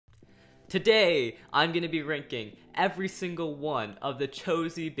Today, I'm going to be ranking every single one of the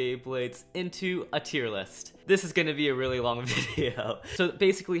Chozy Beyblades into a tier list. This is going to be a really long video. So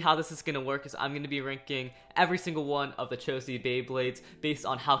basically how this is going to work is I'm going to be ranking every single one of the Chozy Beyblades based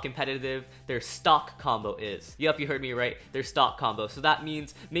on how competitive their stock combo is. Yep, you heard me right, their stock combo. So that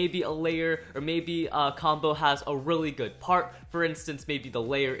means maybe a layer or maybe a combo has a really good part. For instance, maybe the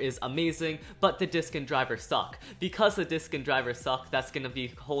layer is amazing, but the disc and driver suck. Because the disc and driver suck, that's going to be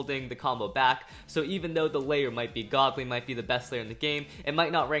holding the combo back. So even though the layer might be godly, might be the best layer in the game, it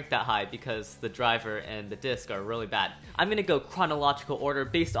might not rank that high because the driver and the disc are really bad. I'm going to go chronological order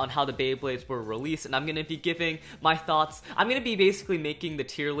based on how the Beyblades were released, and I'm going to be giving my thoughts. I'm going to be basically making the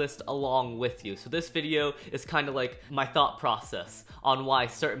tier list along with you. So this video is kind of like my thought process on why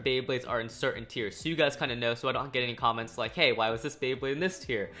certain Beyblades are in certain tiers. So you guys kind of know, so I don't get any comments like, hey, why was this Beyblade in this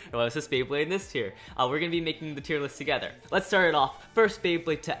tier? Or why was this Beyblade in this tier? We're going to be making the tier list together. Let's start it off. First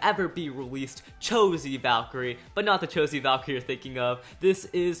Beyblade to ever be released, Chozy Valkyrie, but not the Chozy Valkyrie you're thinking of. This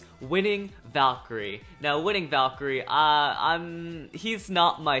is Winning Valkyrie. Now, Winning Valkyrie, he's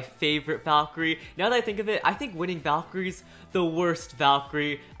not my favorite Valkyrie. Now that I think of it, I think Winning Valkyrie's the worst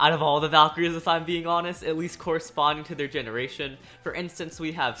Valkyrie out of all the Valkyries, if I'm being honest, at least corresponding to their generation. For instance,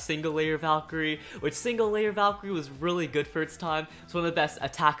 we have Single Layer Valkyrie, which Single Layer Valkyrie was really good for its time. It's one of the best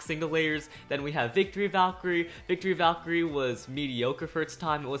attack single layers. Then we have Victory Valkyrie. Victory Valkyrie was mediocre for its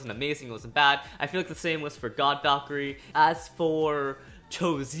time. It wasn't amazing, it wasn't bad. I feel like the same was for God Valkyrie. As for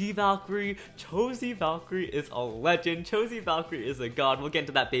Chozy Valkyrie is a legend. Chozy Valkyrie is a god. We'll get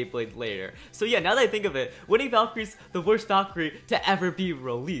into that Beyblade later. So yeah, now that I think of it, Winning Valkyrie's the worst Valkyrie to ever be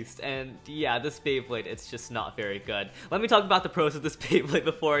released. And yeah, this Beyblade, it's just not very good. Let me talk about the pros of this Beyblade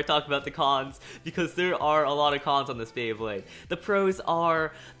before I talk about the cons, because there are a lot of cons on this Beyblade. The pros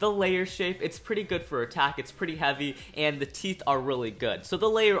are the layer shape. It's pretty good for attack. It's pretty heavy, and the teeth are really good. So the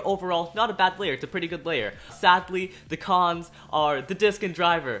layer overall, not a bad layer. It's a pretty good layer. Sadly, the cons are the disc and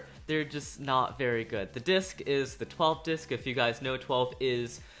driver. They're just not very good. The disc is the 12 disc. If you guys know, 12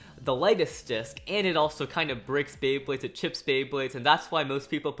 is the lightest disc, and it also kind of breaks Beyblades, it chips Beyblades, and that's why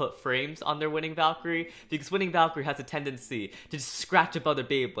most people put frames on their Winning Valkyrie, because Winning Valkyrie has a tendency to just scratch up other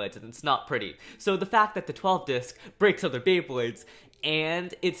Beyblades, and it's not pretty. So the fact that the 12 disc breaks other Beyblades,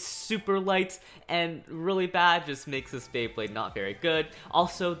 and it's super light and really bad, just makes this Beyblade not very good.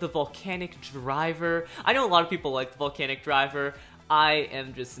 Also, the volcanic driver. I know a lot of people like the volcanic driver. I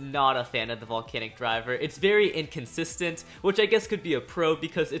am just not a fan of the volcanic driver. It's very inconsistent, which I guess could be a pro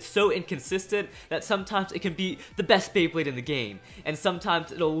because it's so inconsistent that sometimes it can be the best Beyblade in the game, and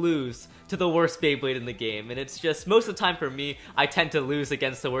sometimes it'll lose to the worst Beyblade in the game. And it's just, most of the time for me, I tend to lose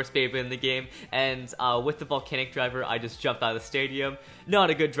against the worst Beyblade in the game, and with the volcanic driver, I just jumped out of the stadium. Not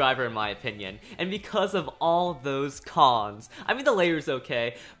a good driver in my opinion. And because of all those cons, I mean the layer's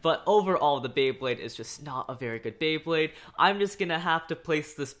okay, but overall the Beyblade is just not a very good Beyblade. I'm just gonna have to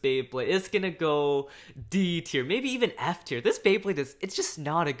place this Beyblade. It's gonna go D tier, maybe even F tier. This Beyblade it's just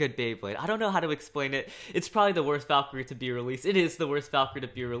not a good Beyblade. I don't know how to explain it. It's probably the worst Valkyrie to be released. It is the worst Valkyrie to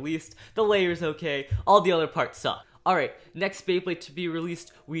be released. The layer's okay, all the other parts suck. Alright, next Beyblade to be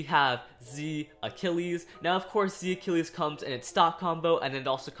released, we have Z Achilles. Now, of course, Z Achilles comes in its stock combo, and it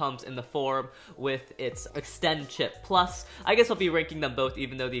also comes in the form with its Extend Chip Plus. I guess I'll be ranking them both,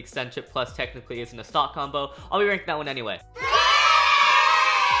 even though the Extend Chip Plus technically isn't a stock combo. I'll be ranking that one anyway.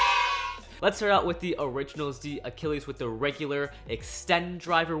 Let's start out with the original Z Achilles with the regular Extend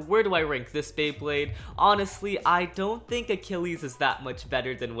driver. Where do I rank this Beyblade? Honestly, I don't think Achilles is that much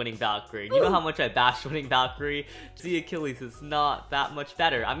better than Winning Valkyrie. You know how much I bash Winning Valkyrie? Z Achilles is not that much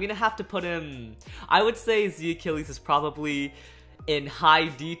better. I'm gonna have to put him... I would say Z Achilles is probably in high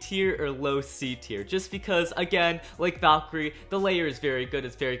D tier or low C tier, just because, again, like Valkyrie, the layer is very good.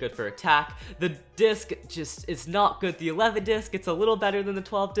 It's very good for attack. The disc just is not good. The 11 disc, it's a little better than the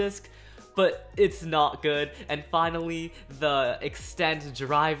 12 disc, but it's not good. And finally, the Extend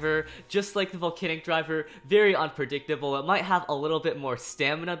driver, just like the volcanic driver, very unpredictable. It might have a little bit more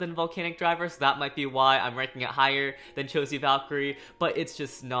stamina than volcanic driver, so that might be why I'm ranking it higher than Chozy Valkyrie, but it's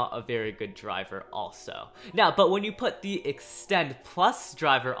just not a very good driver also. Now, but when you put the Extend Plus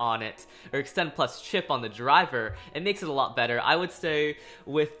driver on it, or Extend Plus chip on the driver, it makes it a lot better. I would say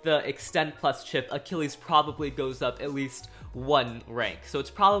with the Extend Plus chip, Achilles probably goes up at least one rank. So it's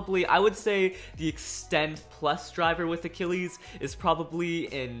probably, I would say the Extend Plus driver with Achilles is probably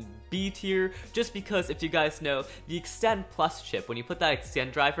in B tier, just because if you guys know, the Extend Plus chip, when you put that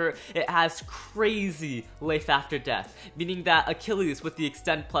Extend driver, it has crazy life after death, meaning that Achilles with the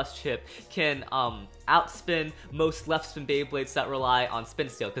Extend Plus chip can outspin most left spin Beyblades that rely on spin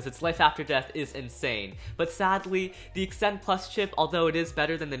steel, because its life after death is insane. But sadly, the Extend Plus chip, although it is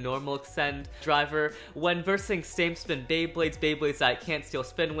better than the normal Extend driver, when versing same spin Beyblades that it can't steel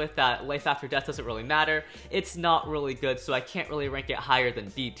spin with, that life after death doesn't really matter, it's not really good, so I can't really rank it higher than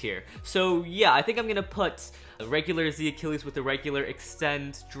B tier. So yeah, I think I'm gonna put the regular Z Achilles with the regular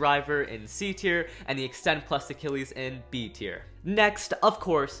Extend driver in C tier, and the Extend Plus Achilles in B tier. Next, of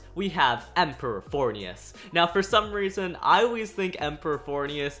course, we have Emperor Fornius. Now, for some reason, I always think Emperor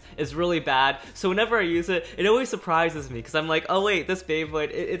Fornius is really bad, so whenever I use it, it always surprises me, because I'm like, oh wait, this Beyblade,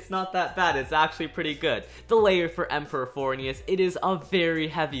 it's not that bad, it's actually pretty good. The layer for Emperor Fornius, it is a very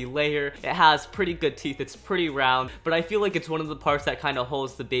heavy layer, it has pretty good teeth, it's pretty round, but I feel like it's one of the parts that kind of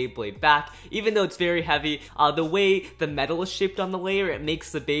holds the Beyblade back. Even though it's very heavy, the way the metal is shaped on the layer, it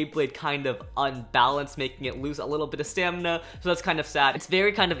makes the Beyblade kind of unbalanced, making it lose a little bit of stamina, so that's kind of sad. It's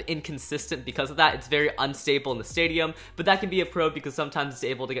very kind of inconsistent because of that. It's very unstable in the stadium, but that can be a pro because sometimes it's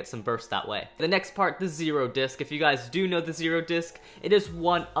able to get some burst that way. The next part, the Zero Disc. If you guys do know the Zero Disc, it is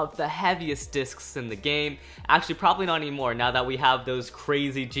one of the heaviest discs in the game. Actually, probably not anymore now that we have those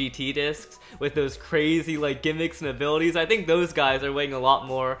crazy GT discs with those crazy like gimmicks and abilities. I think those guys are weighing a lot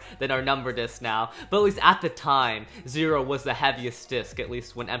more than our number disc now, but at least at the time, Zero was the heaviest disc, at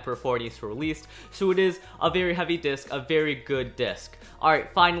least when Emperor Fornius were released, so it is a very heavy disc, a very good disc.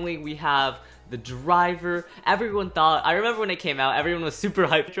 Alright, finally we have the driver. Everyone thought, I remember when it came out, everyone was super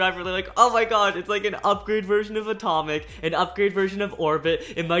hyped driver. They're like, oh my god, it's like an upgrade version of Atomic, an upgrade version of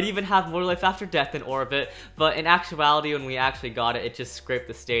Orbit. It might even have more life after death than Orbit, but in actuality, when we actually got it, it just scraped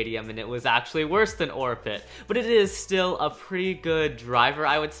the stadium, and it was actually worse than Orbit. But it is still a pretty good driver,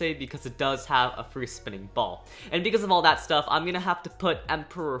 I would say, because it does have a free spinning ball. And because of all that stuff, I'm gonna have to put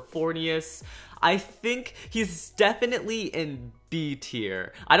Emperor Fornius. I think he's definitely in B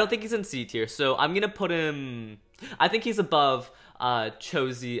tier. I don't think he's in C tier, so I'm gonna put him... I think he's above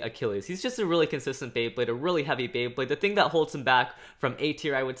Chozy Achilles. He's just a really consistent Beyblade, a really heavy Beyblade. The thing that holds him back from A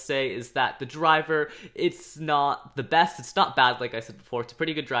tier, I would say, is that the driver, it's not the best. It's not bad, like I said before. It's a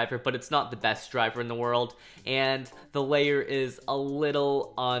pretty good driver, but it's not the best driver in the world. And the layer is a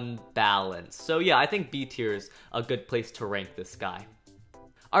little unbalanced. So yeah, I think B tier is a good place to rank this guy.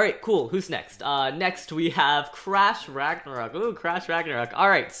 Alright, cool. Who's next? Next we have Crash Ragnarok. Ooh, Crash Ragnarok.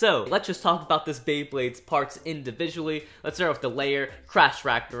 Alright, so let's just talk about this Beyblade's parts individually. Let's start with the layer, Crash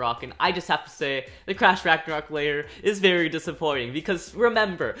Ragnarok, and I just have to say, the Crash Ragnarok layer is very disappointing, because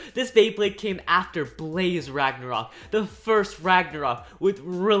remember, this Beyblade came after Blaze Ragnarok, the first Ragnarok with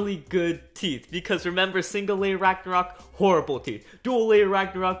really good teeth, because remember, single layer Ragnarok, horrible teeth. Dual layer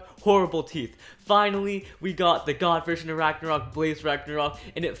Ragnarok, horrible teeth. Finally, we got the God version of Ragnarok, Blaze Ragnarok,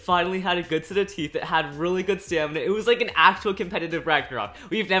 and it finally had a good set of teeth. It had really good stamina. It was like an actual competitive Ragnarok.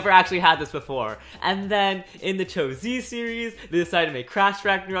 We've never actually had this before. And then, in the Chozy series, they decided to make Crash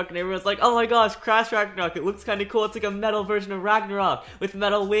Ragnarok, and everyone's like, oh my gosh, Crash Ragnarok, it looks kinda cool. It's like a metal version of Ragnarok with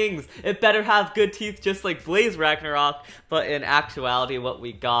metal wings. It better have good teeth just like Blaze Ragnarok. But in actuality, what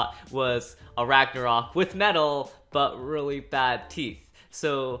we got was a Ragnarok with metal, but really bad teeth.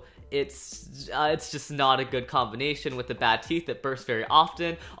 So it's just not a good combination with the bad teeth that burst very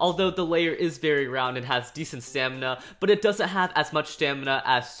often, although the layer is very round and has decent stamina, but it doesn't have as much stamina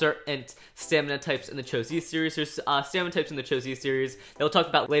as certain stamina types in the Chozy series. There's stamina types in the Chozy series that we'll talk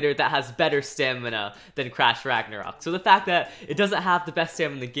about later that has better stamina than Crash Ragnarok. So the fact that it doesn't have the best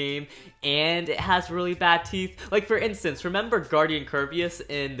stamina in the game, and it has really bad teeth, like for instance, remember Guardian Kirbyus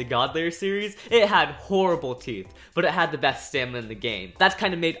in the God Layer series? It had horrible teeth, but it had the best stamina in the game. That's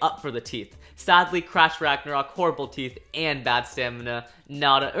kind of made up for the teeth. Sadly, Crash Ragnarok, horrible teeth and bad stamina.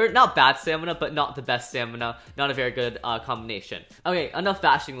 Not bad stamina, but not the best stamina. Not a very good combination. Okay, enough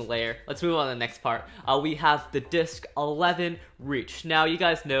bashing the layer. Let's move on to the next part. We have the disc 11 Reach. Now, you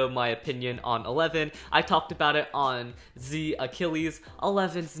guys know my opinion on 11. I talked about it on Z Achilles.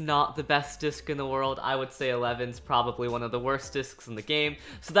 11's not the best disc in the world. I would say 11's probably one of the worst discs in the game.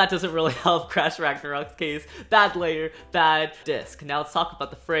 So that doesn't really help Crash Ragnarok's case. Bad layer, bad disc. Now let's talk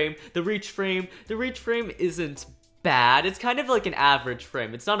about the frame. The Reach frame. The Reach frame isn't bad. It's kind of like an average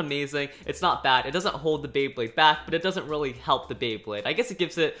frame. It's not amazing, it's not bad, it doesn't hold the Beyblade back, but it doesn't really help the Beyblade. I guess it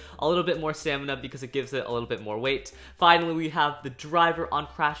gives it a little bit more stamina because it gives it a little bit more weight. Finally, we have the driver on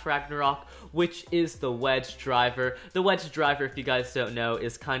Crash Ragnarok, which is the wedge driver. The wedge driver, if you guys don't know,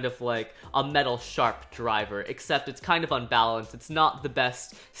 is kind of like a metal sharp driver, except it's kind of unbalanced. It's not the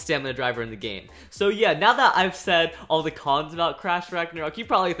best stamina driver in the game. So yeah, now that I've said all the cons about Crash Ragnarok, you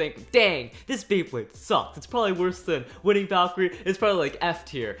probably think, dang, this Beyblade sucks. It's probably worse than Winning Valkyrie. It's probably like F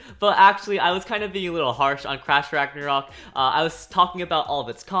tier. But actually, I was kind of being a little harsh on Crash Ragnarok. I was talking about all of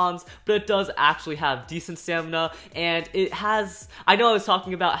its cons, but it does actually have decent stamina, and it has, I know I was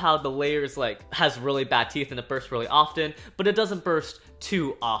talking about how the layers like has really bad teeth and it bursts really often, but it doesn't burst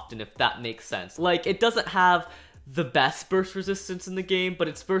too often, if that makes sense. Like, it doesn't have the best burst resistance in the game, but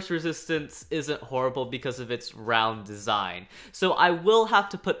its burst resistance isn't horrible because of its round design. So I will have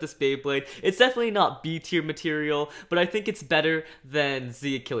to put this Beyblade, it's definitely not B tier material, but I think it's better than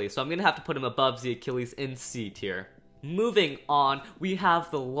Z Achilles, so I'm gonna have to put him above Z Achilles in C tier. Moving on, we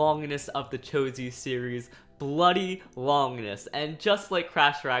have the longest of the Chozy series, Bloody Longness, and just like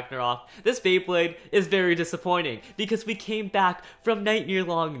Crash Ragnarok, this Beyblade is very disappointing because we came back from Nightmare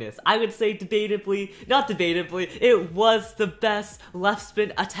Longness. I would say debatably, not debatably, it was the best left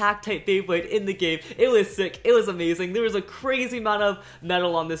spin attack type Beyblade in the game. It was sick, it was amazing, there was a crazy amount of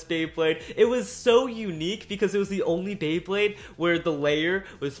metal on this Beyblade. It was so unique because it was the only Beyblade where the layer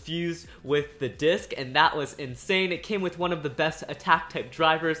was fused with the disc, and that was insane. It came with one of the best attack type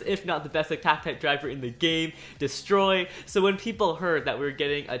drivers, if not the best attack type driver in the game, Destroy. So when people heard that we were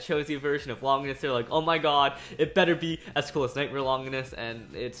getting a Chozy version of Longness, they're like, oh my god, it better be as cool as Nightmare Longness,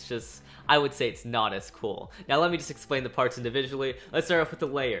 and it's just, I would say it's not as cool. Now let me just explain the parts individually. Let's start off with the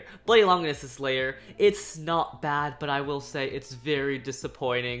layer. Bloody Longness's layer, it's not bad, but I will say it's very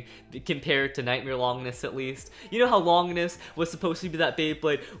disappointing compared to Nightmare Longness at least. You know how Longness was supposed to be that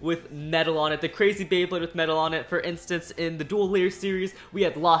Beyblade with metal on it, the crazy Beyblade with metal on it? For instance, in the dual layer series, we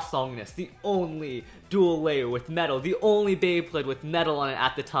had Lost Longness, the only dual layer with metal, the only Beyblade with metal on it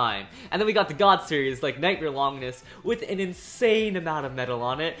at the time. And then we got the God series like Nightmare Longness with an insane amount of metal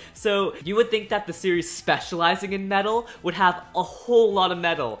on it. So you would think that the series specializing in metal would have a whole lot of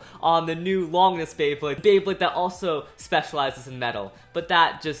metal on the new Longness Beyblade that also specializes in metal. But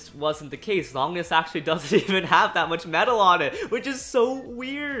that just wasn't the case. Longness actually doesn't even have that much metal on it, which is so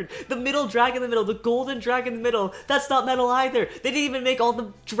weird. The middle dragon in the middle, the golden dragon in the middle, that's not metal either. They didn't even make all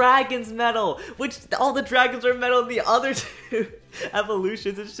the dragons metal, which all the dragons are metal in the other two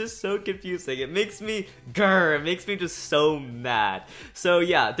evolutions. It's just so confusing. It makes me it makes me just so mad. So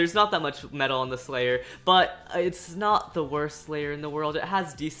yeah, there's not that much metal on this layer, but it's not the worst layer in the world. It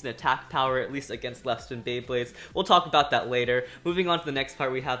has decent attack power, at least against left spin Beyblades. We'll talk about that later. Moving on to the next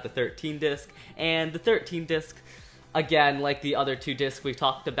part, we have the 13 disc, and the 13 disc, again, like the other two discs we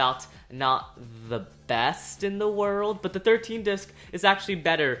talked about, not the best in the world, but the 13 disc is actually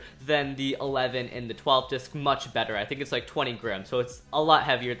better than the 11 and the 12 disc, much better. I think it's like 20 grams, so it's a lot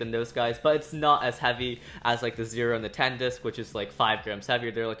heavier than those guys, but it's not as heavy as like the 0 and the 10 disc, which is like 5 grams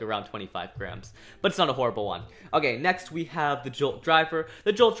heavier. They're like around 25 grams, but it's not a horrible one. Okay, next we have the Jolt driver.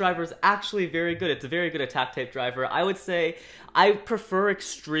 The Jolt driver is actually very good. It's a very good attack type driver. I would say I prefer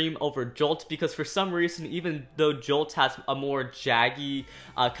Extreme over Jolt because for some reason, even though Jolt has a more jaggy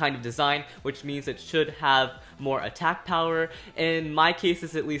kind of design, which means it should have more attack power. In my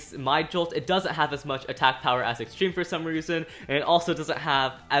cases, at least my Jolt, it doesn't have as much attack power as Extreme for some reason, and it also doesn't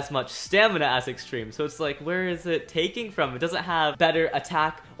have as much stamina as Extreme. So it's like, where is it taking from? It doesn't have better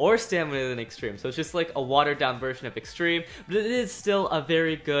attack or stamina than Extreme, so it's just like a watered down version of Extreme, but it is still a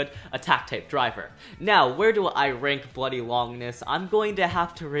very good attack type driver. Now, where do I rank Bloody Longness? I'm going to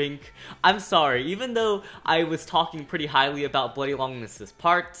have to rank, I'm sorry, even though I was talking pretty highly about Bloody Longness's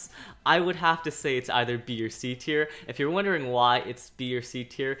parts, I would have to say it's either B or C tier. If you're wondering why it's B or C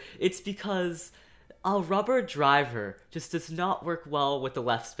tier, it's because a rubber driver just does not work well with the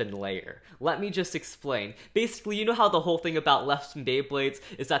left spin layer. Let me just explain. Basically, you know how the whole thing about left spin Beyblades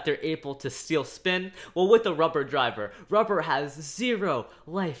is that they're able to steal spin? Well, with a rubber driver, rubber has 0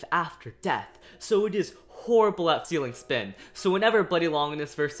 life after death, so it is horrible at stealing spin. So whenever Bloody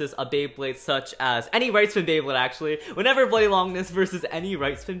Longness versus a Beyblade such as any right spin Beyblade actually, whenever Bloody Longness versus any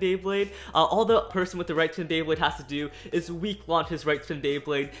right spin Beyblade, all the person with the right spin Beyblade has to do is weak launch his right spin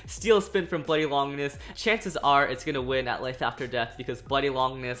Beyblade, steal spin from Bloody Longness. Chances are it's gonna win at life after death because Bloody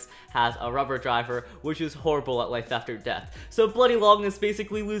Longness has a rubber driver, which is horrible at life after death. So Bloody Longness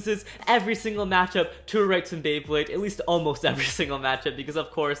basically loses every single matchup to a right spin Beyblade, at least almost every single matchup, because of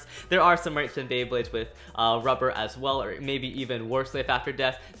course there are some right spin Beyblades with rubber as well, or maybe even worse life after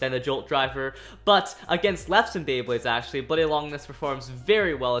death than the Jolt driver. But against left spin Beyblades, actually, Bloody Longness performs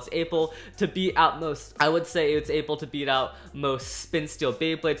very well. It's able to beat out most, I would say it's able to beat out most spin steel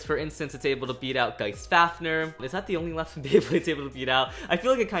Beyblades. For instance, it's able to beat out Geist Fafnir. Is that the only left spin Beyblade it's able to beat out? I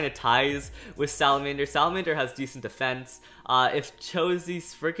feel like it kind of ties with Salamander. Salamander has decent defense. If Chozy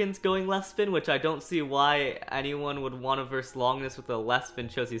Spriggan's going left spin, which I don't see why anyone would want to verse Longness with a left spin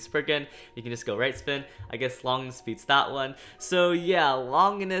Chozy Spriggan, you can just go right spin. I guess Longness beats that one. So yeah,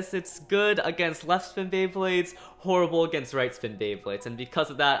 Longness, it's good against left spin Beyblades, horrible against right spin Beyblades. And because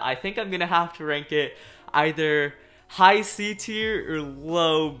of that, I think I'm going to have to rank it either high C tier or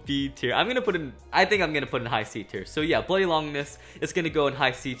low B tier. I think I'm gonna put in high C tier. So yeah, Bloody Longness is gonna go in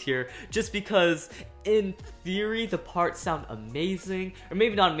high C tier just because in theory the parts sound amazing, or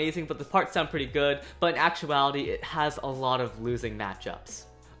maybe not amazing, but the parts sound pretty good, but in actuality it has a lot of losing matchups.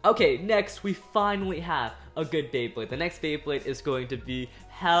 Okay, next we finally have a good Beyblade. The next Beyblade is going to be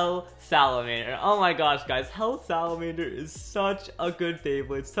Hell Salamander. Oh my gosh, guys, Hell Salamander is such a good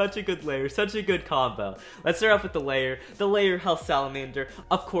Beyblade, such a good layer, such a good combo. Let's start off with the layer. The layer Hell Salamander,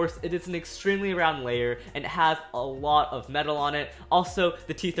 of course, it is an extremely round layer and it has a lot of metal on it. Also,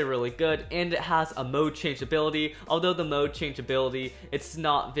 the teeth are really good and it has a mode change ability. Although the mode change ability, it's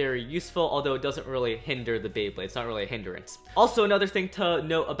not very useful, although it doesn't really hinder the Beyblade. It's not really a hindrance. Also, another thing to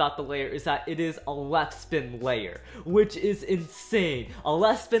note about the layer is that it is a left spin layer, which is insane. A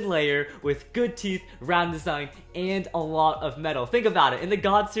left spin layer with good teeth, round design, and a lot of metal. Think about it. In the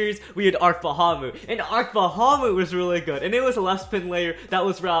God series, we had Arc Bahamut, and Arc Bahamut was really good, and it was a left spin layer that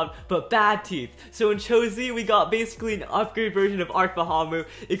was round, but bad teeth. So in Chozy, we got basically an upgrade version of Arc Bahamut,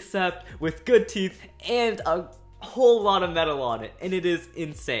 except with good teeth and a whole lot of metal on it, and it is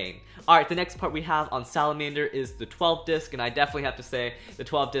insane. Alright, the next part we have on Salamander is the 12 disc, and I definitely have to say the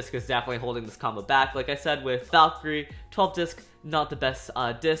 12 disc is definitely holding this combo back. Like I said with Valkyrie, 12 disc, not the best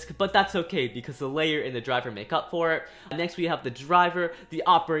disc, but that's okay because the layer and the driver make up for it. Next we have the driver, the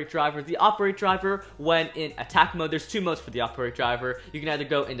operate driver. The operate driver, when in attack mode, there's two modes for the operate driver. You can either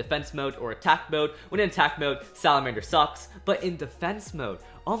go in defense mode or attack mode. When in attack mode, Salamander sucks, but in defense mode,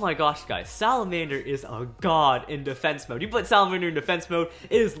 oh my gosh, guys, Salamander is a god in defense mode. You put Salamander in defense mode,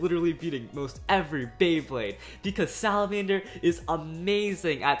 it is literally beating most every Beyblade because Salamander is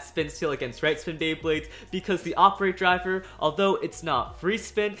amazing at spin steel against right spin Beyblades because the operate driver, although it's not free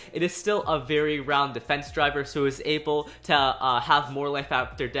spin, it is still a very round defense driver, so it's able to have more life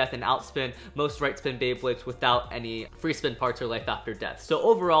after death and outspin most right spin Beyblades without any free spin parts or life after death. So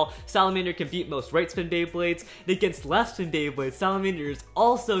overall, Salamander can beat most right spin Beyblades, and against left spin Beyblades, Salamander is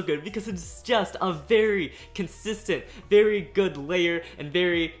also good because it's just a very consistent, very good layer and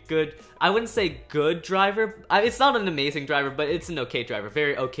very good, I wouldn't say good driver. It's not an amazing driver, but it's an okay driver,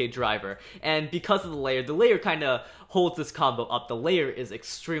 very okay driver. And because of the layer kind of holds this combo up. The layer is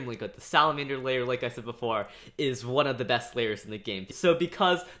extremely good. The Salamander layer, like I said before, is one of the best layers in the game. So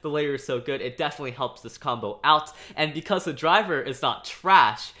because the layer is so good, it definitely helps this combo out. And because the driver is not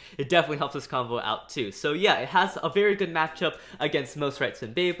trash, it definitely helps this combo out too. So yeah, it has a very good matchup against most right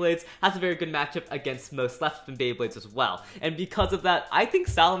spin Beyblades, has a very good matchup against most left spin Beyblades as well. And because of that, I think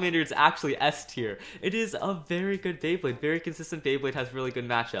Salamander is actually S tier. It is a very good Beyblade, very consistent Beyblade, has really good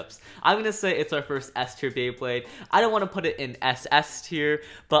matchups. I'm gonna say it's our first S tier Beyblade. I don't want to put it in SS tier,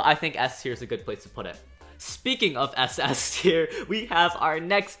 but I think S tier is a good place to put it. Speaking of SS tier, we have our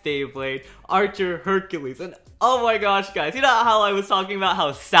next Beyblade, Archer Hercules. And oh my gosh, guys, you know how I was talking about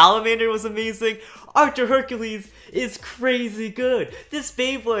how Salamander was amazing? Archer Hercules is crazy good. This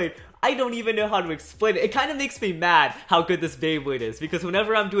Beyblade, I don't even know how to explain it. It kind of makes me mad how good this Beyblade is, because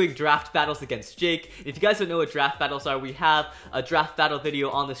whenever I'm doing draft battles against Jake, if you guys don't know what draft battles are, we have a draft battle video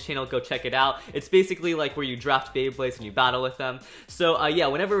on this channel, go check it out. It's basically like where you draft Beyblades and you battle with them. So yeah,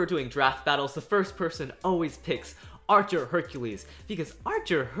 whenever we're doing draft battles, the first person always picks Archer Hercules, because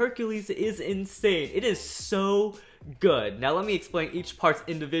Archer Hercules is insane. It is so good. Now let me explain each part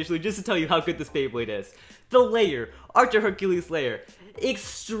individually just to tell you how good this Beyblade is. The layer, Archer Hercules layer,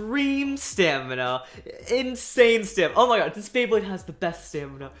 extreme stamina, insane stamina. Oh my god, this Beyblade has the best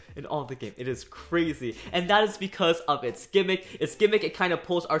stamina in all the game. It is crazy, and that is because of its gimmick. Its gimmick, it kind of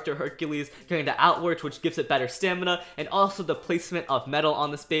pulls Archer Hercules kind of outwards, which gives it better stamina, and also the placement of metal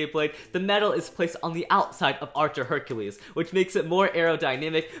on this Beyblade. The metal is placed on the outside of Archer Hercules, which makes it more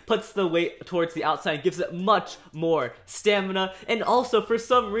aerodynamic, puts the weight towards the outside, and gives it much more stamina. And also, for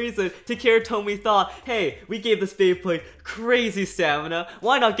some reason, Takara Tomy thought, hey, we gave this Beyblade crazy stamina,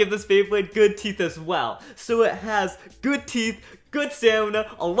 why not give this Beyblade good teeth as well? So it has good teeth, good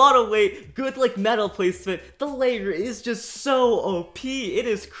stamina, a lot of weight, good like metal placement. The layer is just so OP. It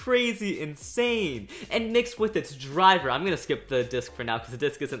is crazy insane. And mixed with its driver, I'm gonna skip the disc for now because the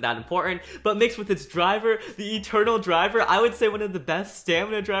disc isn't that important, but mixed with its driver, the Eternal driver, I would say one of the best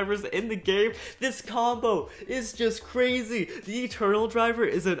stamina drivers in the game. This combo is just crazy. The Eternal driver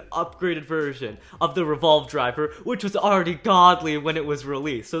is an upgraded version of the Revolve driver, which was already godly when it was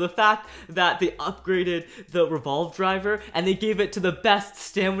released. So the fact that they upgraded the Revolve driver and they gave it to the best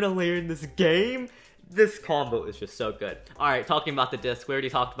stamina layer in this game, this combo is just so good. Alright, talking about the disc, we already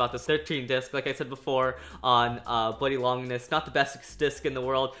talked about this 13 disc, like I said before, on Bloody Longness. Not the best disc in the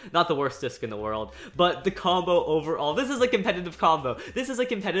world, not the worst disc in the world, but the combo overall, this is a competitive combo. This is a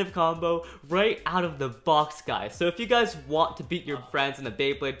competitive combo right out of the box, guys. So if you guys want to beat your friends in a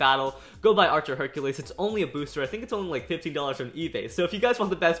Beyblade battle, go buy Archer Hercules. It's only a booster. I think it's only like $15 on eBay. So if you guys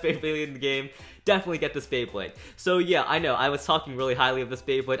want the best Beyblade in the game, definitely get this Beyblade. So yeah, I know, I was talking really highly of this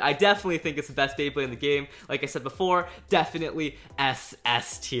Beyblade. I definitely think it's the best Beyblade in the game. Like I said before, definitely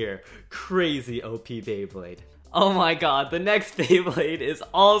SS tier. Crazy OP Beyblade. Oh my god, the next Beyblade is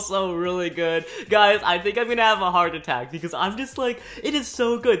also really good. Guys, I think I'm gonna have a heart attack because I'm just like, it is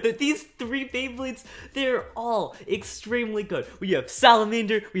so good. That these three Beyblades, they're all extremely good. We have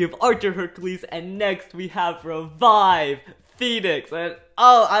Salamander, we have Archer Hercules, and next we have Revive Phoenix, and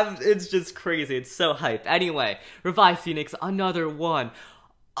it's just crazy. It's so hype. Anyway, Revive Phoenix, another one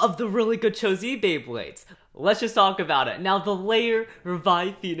of the really good Cho-Z Beyblades. Let's just talk about it. Now, the layer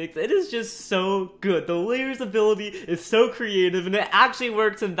Revive Phoenix, it is just so good. The layer's ability is so creative, and it actually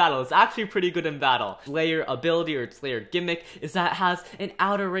works in battle. It's actually pretty good in battle. Layer ability, or its layer gimmick, is that it has an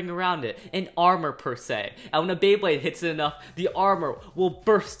outer ring around it, an armor per se. And when a Beyblade hits it enough, the armor will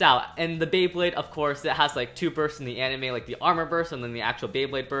burst out. And the Beyblade, of course, it has like two bursts in the anime, like the armor burst and then the actual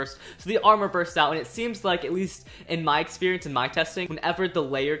Beyblade burst. So the armor bursts out, and it seems like, at least in my experience, in my testing, whenever the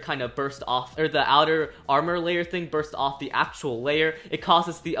layer kind of bursts off, or the outer armor layer thing bursts off the actual layer, it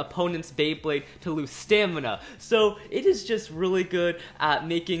causes the opponent's Beyblade to lose stamina. So it is just really good at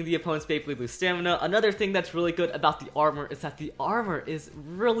making the opponent's Beyblade lose stamina. Another thing that's really good about the armor is that the armor is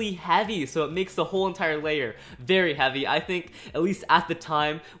really heavy, so it makes the whole entire layer very heavy. I think, at least at the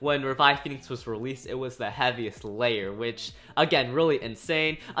time when Revive Phoenix was released, it was the heaviest layer, which, again, really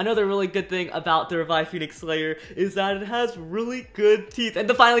insane. Another really good thing about the Revive Phoenix layer is that it has really good teeth, and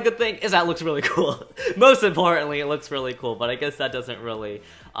the finally good thing is that it looks really cool. Most importantly, it looks really cool, but I guess that doesn't really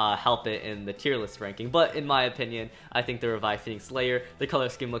help it in the tier list ranking. But in my opinion, I think the Revive Phoenix layer, the color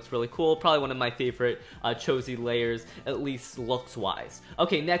scheme looks really cool. Probably one of my favorite Cho-Z layers, at least looks-wise.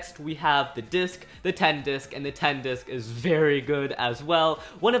 Okay, next we have the disc, the 10 disc, and the 10 disc is very good as well.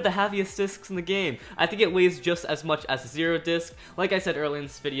 One of the heaviest discs in the game. I think it weighs just as much as 0 disc. Like I said earlier in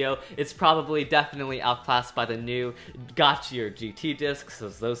this video, it's probably definitely outclassed by the new Gotchi or GT discs, so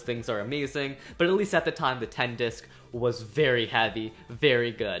those things are amazing. But at least at the time, the 10 disc was very heavy, very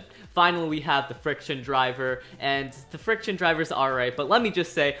good. Finally, we have the Friction driver, and the Friction driver's alright, but let me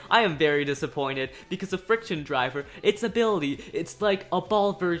just say, I am very disappointed because the Friction driver, its ability, it's like a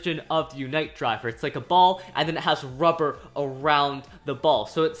ball version of the Unite driver. It's like a ball, and then it has rubber around the ball.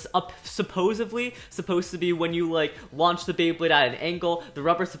 So it's supposedly supposed to be when you like launch the Beyblade at an angle, the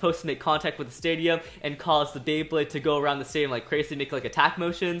rubber's supposed to make contact with the stadium and cause the Beyblade to go around the stadium like crazy, make like attack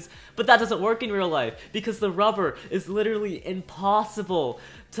motions, but that doesn't work in real life because the rubber is literally impossible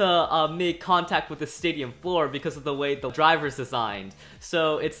to make contact with the stadium floor because of the way the driver's designed.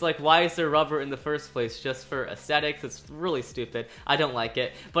 So it's like, why is there rubber in the first place? Just for aesthetics? It's really stupid. I don't like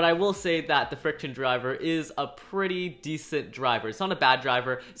it. But I will say that the Friction driver is a pretty decent driver. It's not a bad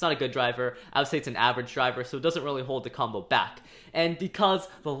driver. It's not a good driver. I would say it's an average driver, so it doesn't really hold the combo back. And because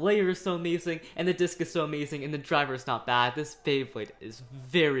the layer is so amazing, and the disc is so amazing, and the driver is not bad, this Beyblade is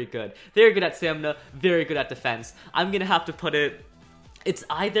very good. Very good at stamina, very good at defense. I'm gonna have to put it, it's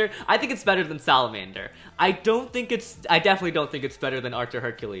either, I think it's better than Salamander. I definitely don't think it's better than Archer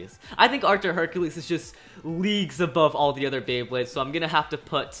Hercules. I think Archer Hercules is just leagues above all the other Beyblades, so I'm gonna have to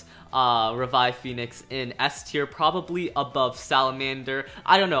put Revive Phoenix in S tier, probably above Salamander.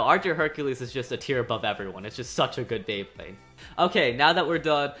 I don't know, Archer Hercules is just a tier above everyone. It's just such a good Beyblade. Okay, now that we're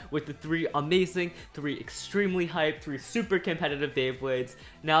done with the 3 amazing, 3 extremely hyped, 3 super competitive Beyblades,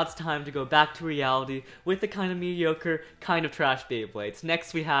 now it's time to go back to reality with the kind of mediocre, kind of trash Beyblades.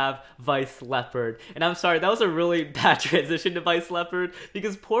 Next we have Vice Leopard, and I'm sorry, that was a really bad transition to Vice Leopard,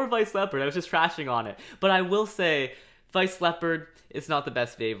 because poor Vice Leopard, I was just trashing on it. But I will say, Vice Leopard it's not the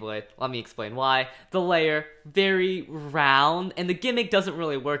best Beyblade. Let me explain why. The layer, very round, and the gimmick doesn't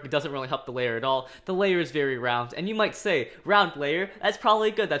really work. It doesn't really help the layer at all. The layer is very round, and you might say, round layer? That's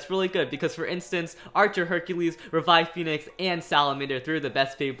probably good. That's really good, because for instance, Archer Hercules, Revive Phoenix, and Salamander, three of the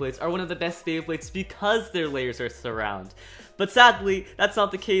best Beyblades, are one of the best Beyblades because their layers are surround. But sadly, that's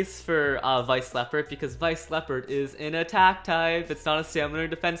not the case for Vice Leopard, because Vice Leopard is an attack type. It's not a stamina or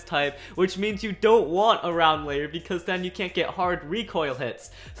defense type, which means you don't want a round layer, because then you can't get hard recoil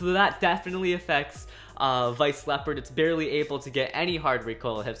hits. So that definitely affects Vice Leopard. It's barely able to get any hard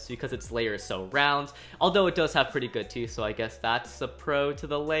recoil hits because its layer is so round, although it does have pretty good teeth, so I guess that's a pro to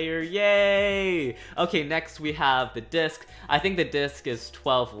the layer. Yay! Okay, next we have the disc. I think the disc is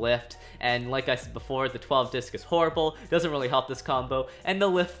 12 lift, and like I said before, the 12 disc is horrible. It doesn't really help this combo. And the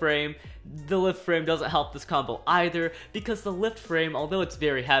lift frame doesn't help this combo either, because the lift frame, although it's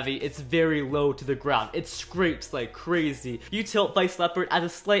very heavy, it's very low to the ground. It scrapes like crazy. You tilt Vice Leopard at a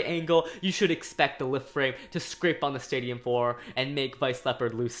slight angle, you should expect the lift frame to scrape on the stadium floor and make Vice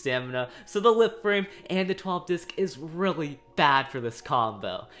Leopard lose stamina. So the lift frame and the 12 disc is really bad for this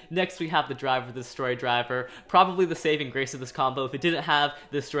combo. Next we have the driver, the Destroy Driver. Probably the saving grace of this combo. If it didn't have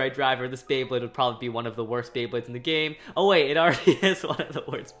the Destroy Driver, this Beyblade would probably be one of the worst Beyblades in the game. Oh wait, it already is one of the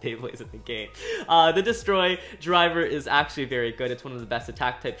worst Beyblades in the game. The Destroy Driver is actually very good. It's one of the best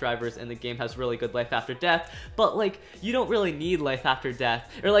attack type drivers in the game, has really good life after death, but like, you don't really need life after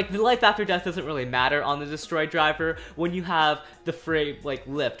death, or like, the life after death doesn't really matter on the Destroy Driver when you have the frame like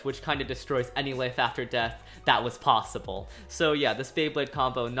lift, which kind of destroys any life after death that was possible. So yeah, this Beyblade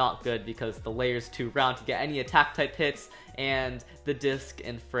combo not good because the layer's too round to get any attack type hits, and the disc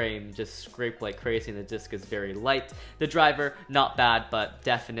and frame just scrape like crazy, and the disc is very light. The driver, not bad, but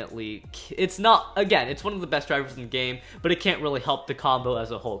definitely, it's not, again, it's one of the best drivers in the game, but it can't really help the combo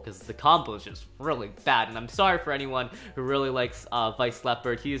as a whole, because the combo is just really bad, and I'm sorry for anyone who really likes Vice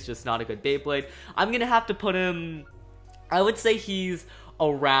Leopard. He's just not a good Beyblade. I'm gonna have to put him, I would say he's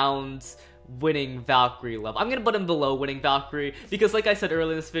around Winning Valkyrie level. I'm gonna put him below Winning Valkyrie, because like I said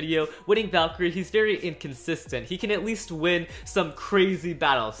earlier in this video, Winning Valkyrie, he's very inconsistent. He can at least win some crazy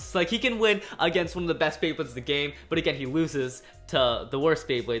battles. Like, he can win against one of the best Beyblades in the game, but again, he loses to the worst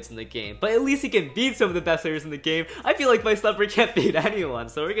Beyblades in the game. But at least he can beat some of the best players in the game. I feel like Vice Leopard can't beat anyone,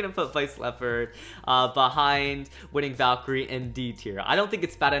 so we're gonna put Vice Leopard behind Winning Valkyrie in D tier. I don't think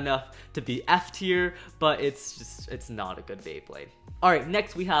it's bad enough to be F tier, but it's not a good Beyblade. Alright,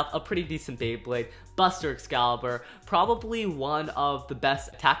 next we have a pretty decent Beyblade, Buster Excalibur. Probably one of the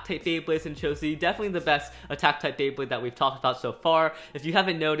best attack type Beyblades in Chosi, definitely the best attack type Beyblade that we've talked about so far. If you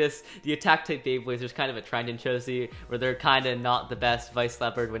haven't noticed, the attack type Beyblades, there's kind of a trend in Chosi where they're kind of not the best. Vice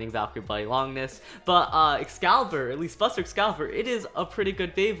Leopard, Winning Valkyrie, Bloody Longness. But Excalibur, at least Buster Excalibur, it is a pretty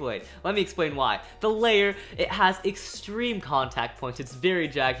good Beyblade. Let me explain why. The layer, it has extreme contact points. It's very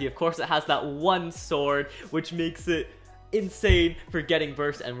jaggy. Of course, it has that one sword, which makes it insane for getting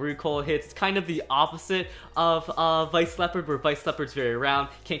burst and recoil hits. It's kind of the opposite of Vice Leopard, where Vice Leopard's very round,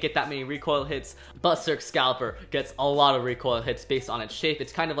 can't get that many recoil hits. Buster Excalibur gets a lot of recoil hits based on its shape.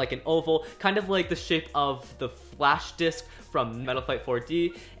 It's kind of like an oval, kind of like the shape of the flash disc from Metal Fight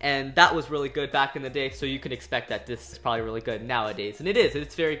 4D, and that was really good back in the day, so you can expect that this is probably really good nowadays. And it is,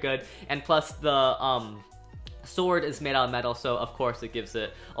 it's very good, and plus the sword is made out of metal, so of course it gives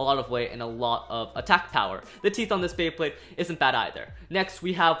it a lot of weight and a lot of attack power. The teeth on this Beyblade isn't bad either. Next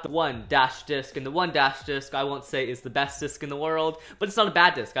we have the one dash disc, and the one dash disc I won't say is the best disc in the world, but it's not a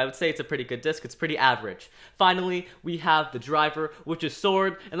bad disc. I would say it's a pretty good disc. It's pretty average. Finally, we have the driver, which is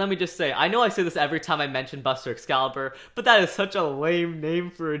sword, and let me just say, I know I say this every time I mention Buster Excalibur, but that is such a lame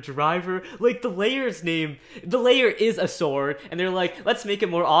name for a driver. Like, the layer's name, the layer is a sword, and they're like, let's make it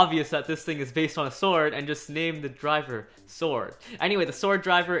more obvious that this thing is based on a sword, and just name the driver sword. Anyway, the sword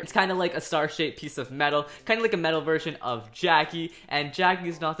driver, it's kind of like a star-shaped piece of metal, kind of like a metal version of Jaggy, and Jaggy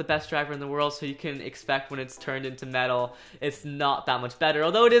is not the best driver in the world, so you can expect when it's turned into metal, it's not that much better,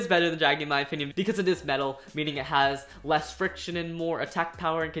 although it is better than Jaggy in my opinion, because it is metal, meaning it has less friction and more attack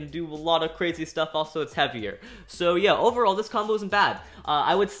power and can do a lot of crazy stuff. Also, it's heavier. So yeah, overall, this combo isn't bad.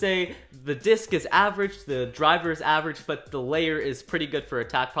 I would say the disc is average, the driver is average, but the layer is pretty good for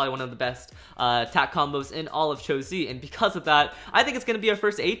attack, probably one of the best attack combos in all of Chosi, and because of that, I think it's going to be our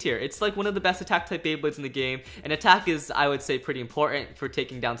first A tier. It's like one of the best attack type Beyblades in the game, and attack is, I would say, pretty important for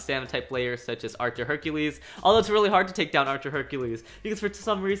taking down stamina type layers such as Archer Hercules, although it's really hard to take down Archer Hercules, because for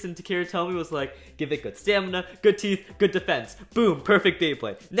some reason Takara Tomy was like, give it good stamina, good teeth, good defense, boom, perfect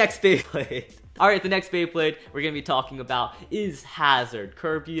Beyblade, next Beyblade. Alright, the next Beyblade we're gonna be talking about is Hazard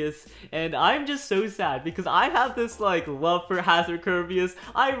Kirbyus, and I'm just so sad because I have this like love for Hazard Kirbyus.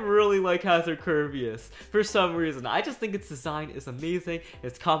 I really like Hazard Kirbyus for some reason. I just think its design is amazing,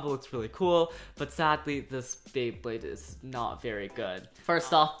 its combo looks really cool, but sadly this Beyblade is not very good.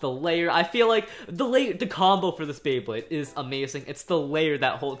 First off, the layer. I feel like the combo for this Beyblade is amazing. It's the layer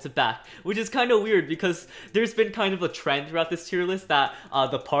that holds it back, which is kind of weird because there's been kind of a trend throughout this tier list that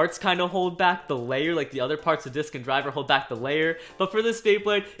the parts kind of hold back the layer, like the other parts of disc and driver hold back the layer, but for this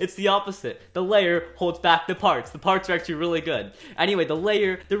Beyblade, it's the opposite. The layer holds back the parts. The parts are actually really good. Anyway, the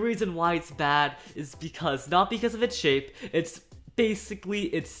layer, the reason why it's bad is because, not because of its shape, it's basically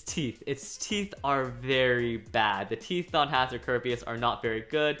its teeth. Its teeth are very bad. The teeth on Hazard Kirbyus are not very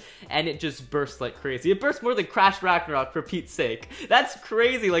good, and it just bursts like crazy. It bursts more than Crash Ragnarok, for Pete's sake. That's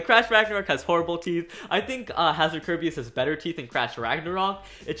crazy. Like, Crash Ragnarok has horrible teeth. I think Hazard Kirbyus has better teeth than Crash Ragnarok.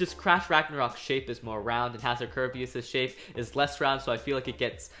 It's just Crash Ragnarok's shape is more round, and Hazard Kirbyus' shape is less round, so I feel like it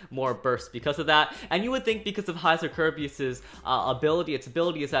gets more bursts because of that. And you would think because of Hazard Kirbyus' ability, its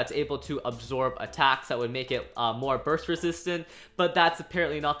ability is that it's able to absorb attacks that would make it more burst resistant, but that's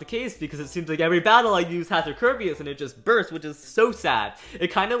apparently not the case because it seems like every battle I use Hazard Kirbyus and it just bursts, which is so sad. It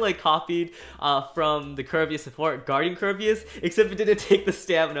kind of like copied from the Kirbyus before, Guardian Kirbyus, except it didn't take the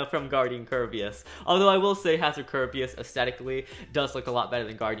stamina from Guardian Kirbyus. Although I will say Hazard Kirbyus aesthetically does look a lot better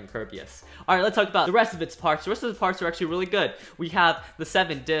than Guardian Kirbyus. Alright, let's talk about the rest of its parts. The rest of the parts are actually really good. We have the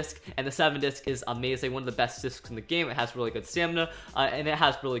 7 disc, and the 7 disc is amazing. One of the best discs in the game. It has really good stamina, and it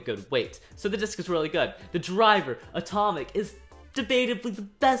has really good weight. So the disc is really good. The driver, Atomic, is debatably the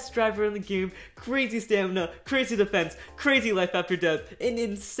best driver in the game. Crazy stamina, crazy defense, crazy life after death, an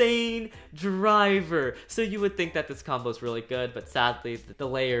insane driver. So you would think that this combo is really good, but sadly the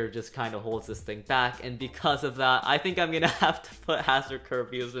layer just kind of holds this thing back, and because of that, I think I'm gonna have to put Hazard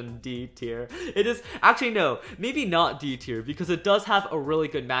Kirbyus in D tier. It is, actually no, maybe not D tier, because it does have a really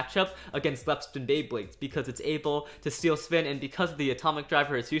good matchup against LeftBurst Beyblades, because it's able to steal spin, and because of the atomic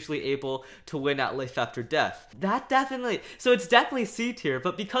driver, it's usually able to win at life after death. That definitely, so it's definitely C tier,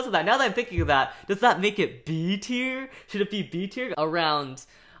 but because of that, now that I'm thinking of that, does that make it B tier? Should it be B tier? Around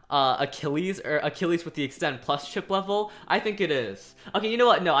Achilles, or Achilles with the Extend Plus chip level? I think it is. Okay, you know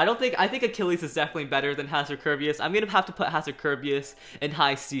what? No, I think Achilles is definitely better than Hazard Kirbyus. I'm gonna have to put Hazard Kirbyus in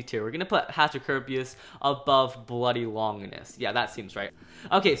high C tier. We're gonna put Hazard Kirbyus above Bloody Longinus. Yeah, that seems right.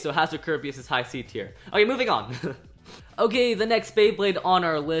 Okay, so Hazard Kirbyus is high C tier. Okay, moving on. Okay, the next Beyblade on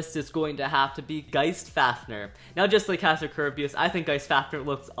our list is going to have to be Geist Fafnir. Now, just like Hazard Kirbyus, I think Geist Fafnir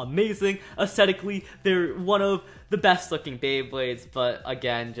looks amazing. Aesthetically, they're one of the best looking Beyblades, but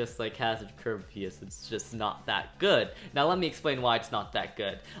again, just like Hazard Kirbyus, it's just not that good. Now, let me explain why it's not that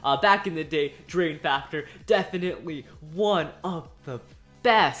good. Back in the day, Drain Fafnir, definitely one of the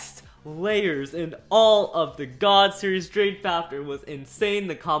best layers in all of the God series. Drain Fafnir was insane,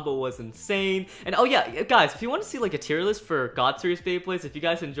 the combo was insane, and oh yeah, guys, if you want to see like a tier list for God series Beyblades, if you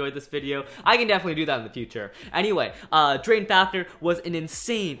guys enjoyed this video, I can definitely do that in the future. Anyway, Drain Fafnir was an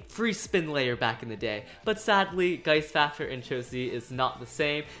insane free spin layer back in the day, but sadly, Geist Fafnir in Cho Z is not the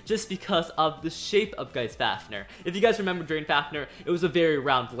same, just because of the shape of Geist Fafnir. If you guys remember Drain Fafnir, it was a very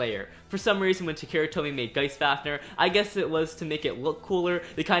round layer. For some reason, when Takara Tomy made Geist Fafnir, I guess it was to make it look cooler,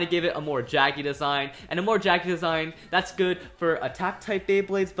 they kind of gave it a more jaggy design, and a more jaggy design, that's good for attack type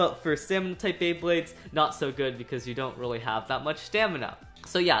Beyblades, but for stamina type Beyblades, not so good because you don't really have that much stamina.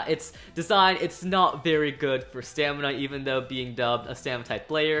 So yeah, its design, it's not very good for stamina, even though being dubbed a stamina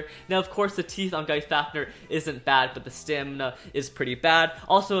type layer. Now of course the teeth on Geist Fafnir isn't bad, but the stamina is pretty bad.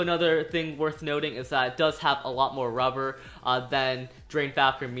 Also, another thing worth noting is that it does have a lot more rubber than Drain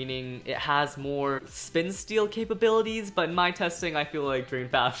Fafnir, meaning it has more spin steal capabilities, but in my testing I feel like Drain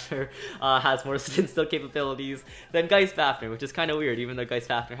Fafnir has more spin steal capabilities than Geist Fafnir, which is kind of weird, even though Geist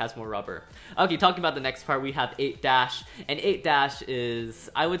Fafnir has more rubber. Okay, talking about the next part, we have 8-dash, and 8-dash is,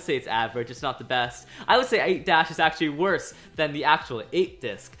 I would say it's average, it's not the best. I would say 8-dash is actually worse than the actual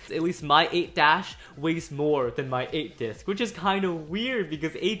 8-disc. At least my 8-dash weighs more than my 8-disc, which is kind of weird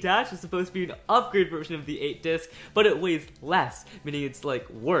because 8-dash is supposed to be an upgrade version of the 8-disc, but it weighs less, meaning it's like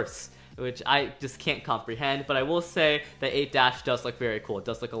worse, which I just can't comprehend. But I will say that 8-dash does look very cool. It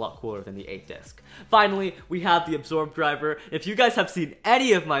does look a lot cooler than the 8-disc. Finally, we have the Absorb driver. If you guys have seen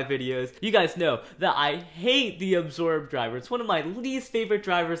any of my videos, you guys know that I hate the Absorb driver. It's one of my least favorite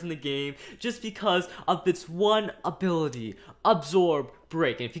drivers in the game just because of its one ability, Absorb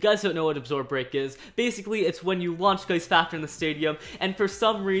break. And if you guys don't know what absorb break is, basically it's when you launch Geist Factor in the stadium, and for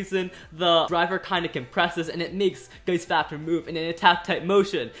some reason the driver kind of compresses and it makes Geist Factor move in an attack type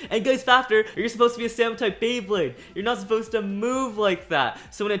motion. And Geist Factor, you're supposed to be a stamina type Beyblade. You're not supposed to move like that.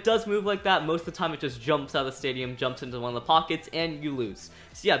 So when it does move like that, most of the time it just jumps out of the stadium, jumps into one of the pockets, and you lose.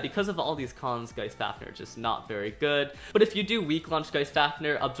 So yeah, because of all these cons, Geist Fafnir is just not very good. But if you do weak launch Geist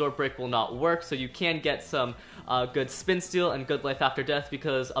Fafnir, Absorb Break will not work, so you can get some good spin steal and good life after death,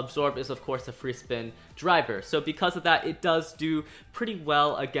 because Absorb is of course a free spin driver. So because of that, it does do pretty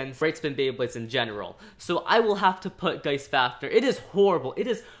well against right spin Beyblades in general. So I will have to put Geist Fafnir. It is horrible. It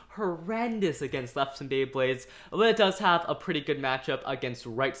is horrendous against left spin Beyblades, but it does have a pretty good matchup against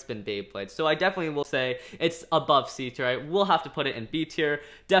right spin Beyblades. So I definitely will say it's above C tier. I will have to put it in B tier,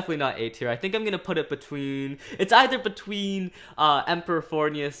 definitely not A tier. I think I'm gonna put it between, it's either between Emperor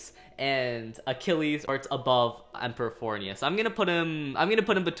Fornius and Achilles, or it's above Emperor Fornius. I'm gonna put him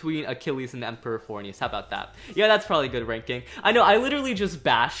between Achilles and Emperor Fornius. How about that? Yeah, that's probably good ranking. I know, I literally just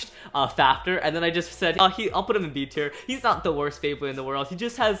bashed Fafnir, and then I just said, I'll put him in B tier. He's not the worst Beyblade in the world. He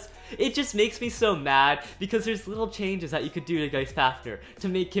just has, it just makes me so mad, because there's little changes that you could do to Geist Fafnir to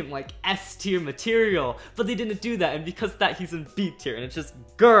make him like S tier material, but they didn't do that, and because of that, he's in B tier, and it's just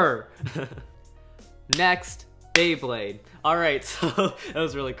grr. Next, Beyblade. Alright, so that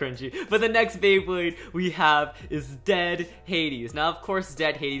was really cringy. But the next Beyblade we have is Dead Hades. Now, of course,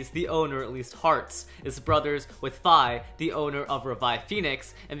 Dead Hades, the owner, at least Hearts, is brothers with Phi, the owner of Revive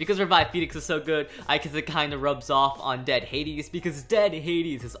Phoenix. And because Revive Phoenix is so good, I guess it kind of rubs off on Dead Hades, because Dead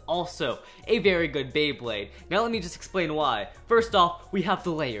Hades is also a very good Beyblade. Now, let me just explain why. First off, we have the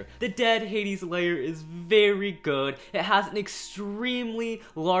layer. The Dead Hades layer is very good. It has an extremely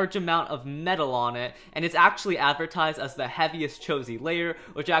large amount of metal on it, and it's actually advertised as the heaviest Chozy layer,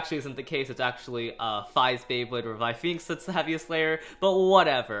 which actually isn't the case. It's actually Phi's Beyblade Revive Phoenix that's the heaviest layer, but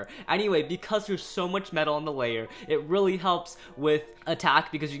whatever. Anyway, because there's so much metal on the layer, it really helps with attack,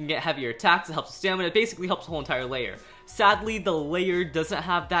 because you can get heavier attacks. It helps with stamina. It basically helps the whole entire layer. Sadly, the layer doesn't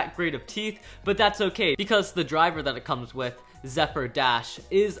have that great of teeth, but that's okay, because the driver that it comes with, Zephyr Dash,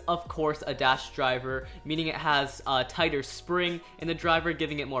 is of course a dash driver, meaning it has a tighter spring in the driver,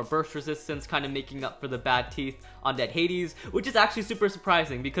 giving it more burst resistance, kind of making up for the bad teeth on Dead Hades, which is actually super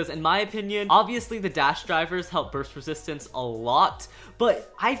surprising, because in my opinion, obviously the dash drivers help burst resistance a lot,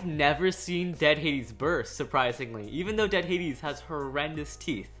 but I've never seen Dead Hades burst, surprisingly, even though Dead Hades has horrendous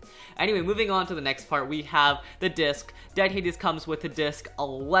teeth. Anyway, moving on to the next part, we have the disc. Dead Hades comes with the disc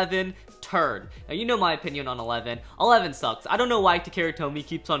 11 turn. Now, you know my opinion on 11. 11 sucks. I don't know why Takara Tomy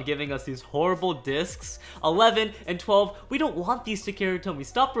keeps on giving us these horrible discs. 11 and 12, we don't want these, Takara Tomy.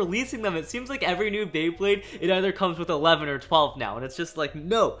 Stop releasing them. It seems like every new Beyblade, it either comes with 11 or 12 now, and it's just like,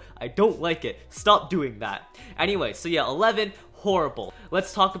 no, I don't like it. Stop doing that. Anyway, so yeah, 11, horrible.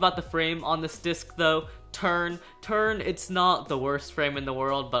 Let's talk about the frame on this disc though. Turn, it's not the worst frame in the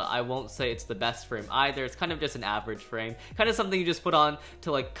world, but I won't say it's the best frame either. It's kind of just an average frame. Kind of something you just put on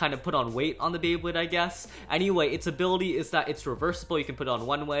to like kind of put on weight on the Beyblade, I guess. Anyway, its ability is that it's reversible. You can put it on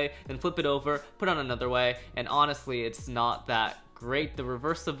one way, then flip it over, put it on another way, and honestly, it's not that great. The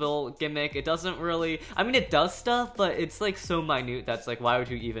reversible gimmick, it doesn't really, I mean, it does stuff, but it's like so minute that's like, why would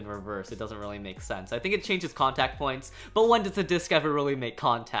you even reverse? It doesn't really make sense. I think it changes contact points, but when does the disc ever really make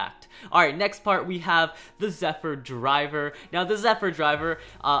contact? Alright, next part we have the Zephyr driver. Now the Zephyr driver,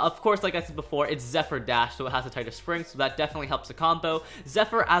 of course, like I said before, it's Zephyr Dash, so it has a tighter spring, so that definitely helps the combo.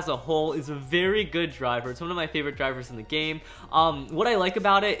 Zephyr as a whole is a very good driver. It's one of my favorite drivers in the game. What I like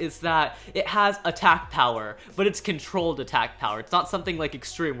about it is that it has attack power, but it's controlled attack power. It's not something like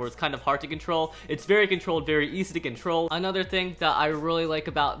extreme where it's kind of hard to control. It's very controlled, very easy to control. Another thing that I really like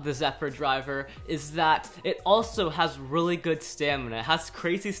about the Zephyr driver is that it also has really good stamina. It has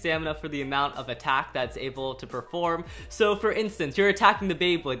crazy stamina for the amount of attack that's able to perform. So for instance, you're attacking the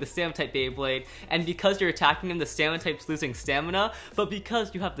Beyblade, the stamina type Beyblade, and because you're attacking him, the stamina type's losing stamina, but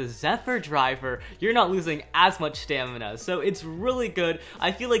because you have the Zephyr driver, you're not losing as much stamina. So it's really good.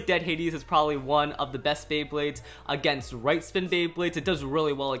 I feel like Dead Hades is probably one of the best Beyblades against right spin Beyblades. It does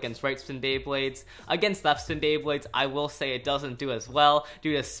really well against right spin Beyblades. Against left spin Beyblades, I will say it doesn't do as well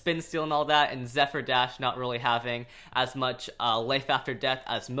due to spin steal and all that, and Zephyr Dash not really having as much life after death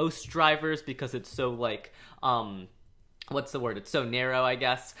as most drivers, because it's so like what's the word? It's so narrow, I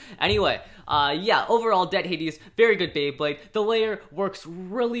guess. Anyway, yeah, overall, Dead Hades, very good Beyblade. The layer works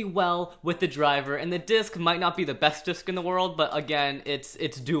really well with the driver, and the disc might not be the best disc in the world, but again, it's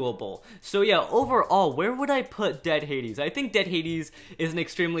doable. So yeah, overall, where would I put Dead Hades? I think Dead Hades is an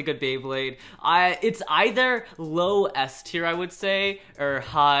extremely good Beyblade. It's either low S tier, I would say, or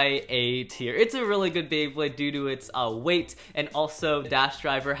high A tier. It's a really good Beyblade due to its weight, and also Dash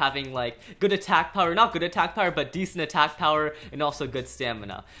Driver having like good attack power, not good attack power, but decent attack power, and also good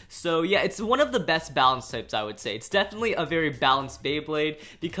stamina. So yeah, it's one of the best balance types, I would say. It's definitely a very balanced Beyblade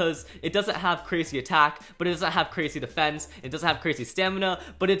because it doesn't have crazy attack, but it doesn't have crazy defense, it doesn't have crazy stamina,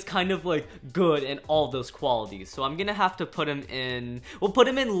 but it's kind of like good in all those qualities. So I'm gonna have to put him in, we'll put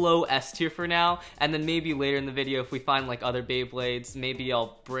him in low S tier for now, and then maybe later in the video if we find like other Beyblades, maybe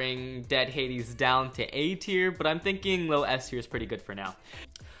I'll bring Dead Hades down to A tier, but I'm thinking low S tier is pretty good for now.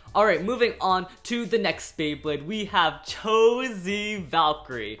 Alright, moving on to the next Beyblade, we have Chozy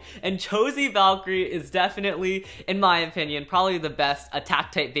Valkyrie. And Chozy Valkyrie is definitely, in my opinion, probably the best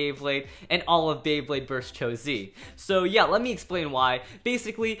attack-type Beyblade in all of Beyblade Burst Chozy. So yeah, let me explain why.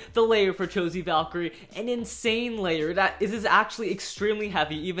 Basically, the layer for Chozy Valkyrie, an insane layer that is actually extremely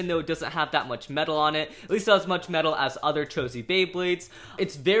heavy, even though it doesn't have that much metal on it. At least not as much metal as other Chozy Beyblades.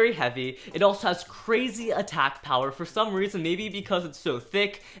 It's very heavy. It also has crazy attack power for some reason, maybe because it's so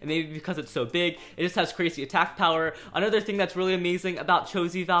thick, and maybe because it's so big, it just has crazy attack power. Another thing that's really amazing about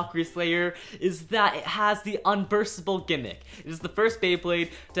Chozy Valkyrie's layer is that it has the unburstable gimmick. It is the first Beyblade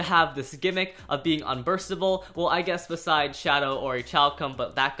to have this gimmick of being unburstable. Well, I guess besides Shadow or Chalcom,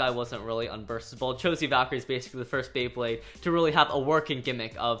 but that guy wasn't really unburstable. Chozy Valkyrie is basically the first Beyblade to really have a working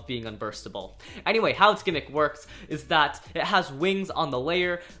gimmick of being unburstable. Anyway, how its gimmick works is that it has wings on the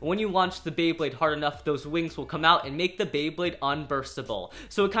layer. When you launch the Beyblade hard enough, those wings will come out and make the Beyblade unburstable.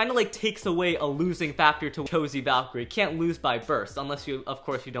 So it kind of like takes away a losing factor to Chozy Valkyrie. Can't lose by burst, unless you, of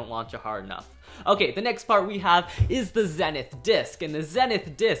course, you don't launch it hard enough. Okay, the next part we have is the Zenith Disc, and the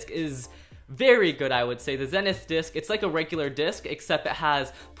Zenith Disc is very good, I would say. The Zenith Disc, it's like a regular disc, except it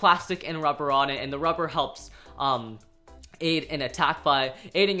has plastic and rubber on it, and the rubber helps aid in attack by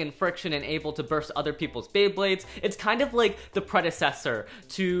aiding in friction and able to burst other people's Beyblades. It's kind of like the predecessor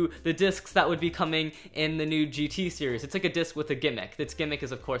to the discs that would be coming in the new GT series. It's like a disc with a gimmick. Its gimmick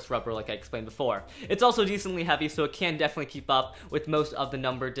is of course rubber, like I explained before. It's also decently heavy, so it can definitely keep up with most of the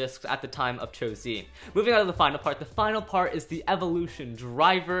number discs at the time of Chozy. Moving on to the final part is the Evolution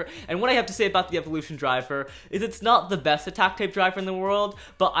Driver, and what I have to say about the Evolution Driver is it's not the best attack type driver in the world,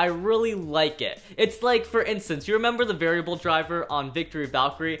 but I really like it. It's like, for instance, you remember the variable driver on Victory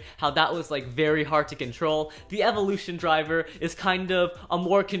Valkyrie, how that was like very hard to control? The Evolution Driver is kind of a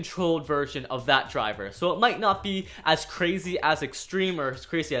more controlled version of that driver, so it might not be as crazy as extreme or as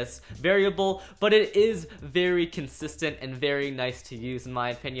crazy as variable, but it is very consistent and very nice to use in my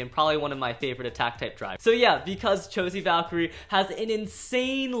opinion. Probably one of my favorite attack type drivers. So yeah, because Chozy Valkyrie has an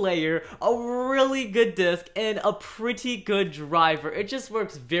insane layer, a really good disc, and a pretty good driver, it just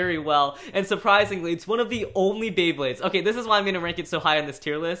works very well, and surprisingly, it's one of the only Beyblades. Okay, this is why I'm going to rank it so high on this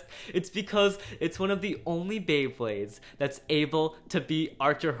tier list. It's because it's one of the only Beyblades that's able to beat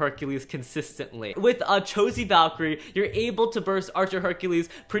Archer Hercules consistently. With Chozy Valkyrie, you're able to burst Archer Hercules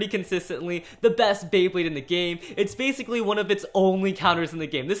pretty consistently, the best Beyblade in the game. It's basically one of its only counters in the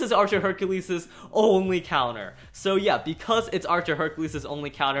game. This is Archer Hercules' only counter. So yeah, because it's Archer Hercules'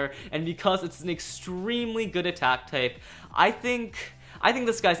 only counter, and because it's an extremely good attack type, I think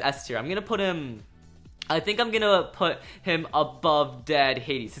this guy's S tier. I think I'm gonna put him above Dead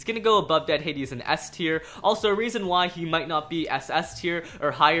Hades. He's gonna go above Dead Hades in S tier. Also, a reason why he might not be SS tier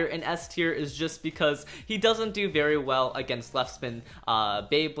or higher in S tier is just because he doesn't do very well against left spin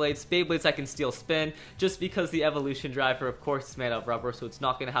Beyblades that can steal spin, just because the Evolution Driver, of course, is made of rubber, so it's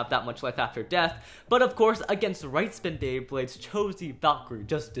not gonna have that much life after death. But of course, against right spin Beyblades, Chozy Valkyrie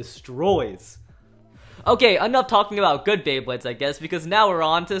just destroys. Okay, enough talking about good Beyblades, I guess, because now we're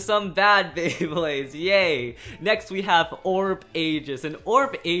on to some bad Beyblades, yay! Next we have Orb Aegis, and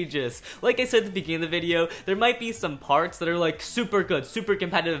Orb Aegis, like I said at the beginning of the video, there might be some parts that are like super good, super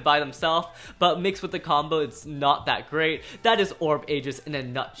competitive by themselves, but mixed with the combo, it's not that great. That is Orb Aegis in a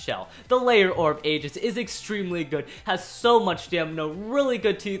nutshell. The layer Orb Aegis is extremely good, has so much stamina, really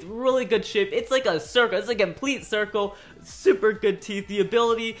good teeth, really good shape, it's like a circle, it's a complete circle, super good teeth. The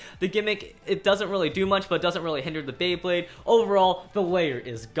ability, the gimmick, it doesn't really do much, but doesn't really hinder the Beyblade. Overall, the layer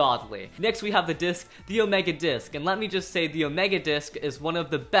is godly. Next, we have the disc, the Omega Disc, and let me just say the Omega Disc is one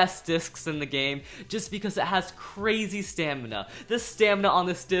of the best discs in the game just because it has crazy stamina. The stamina on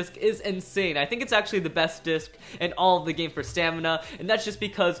this disc is insane. I think it's actually the best disc in all of the game for stamina, and that's just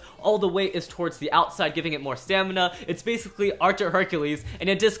because all the weight is towards the outside, giving it more stamina. It's basically Archer Hercules in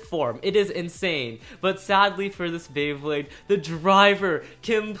a disc form. It is insane. But sadly for this Beyblade, the driver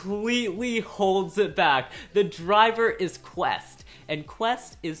completely holds it back. The driver is Quest. And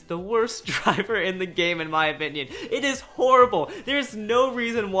Quest is the worst driver in the game in my opinion. It is horrible. There's no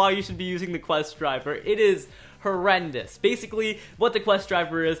reason why you should be using the Quest driver. It is horrendous. Basically, what the Quest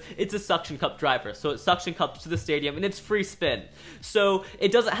driver is, it's a suction cup driver. So it suction cups to the stadium and it's free spin. So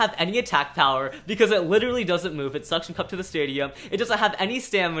it doesn't have any attack power because it literally doesn't move. It's suction cup to the stadium. It doesn't have any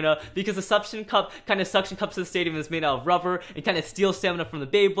stamina because the suction cup kind of suction cups to the stadium is made out of rubber and kind of steals stamina from the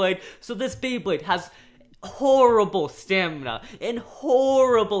Beyblade. So this Beyblade has horrible stamina and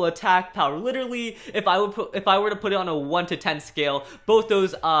horrible attack power. Literally, if I were to put it on a 1 to 10 scale, both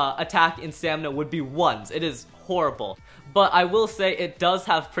those attack and stamina would be 1s. It is horrible. But I will say it does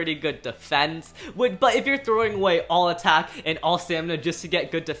have pretty good defense. But if you're throwing away all attack and all stamina just to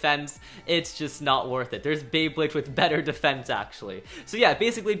get good defense, it's just not worth it. There's Beyblades with better defense, actually. So yeah, it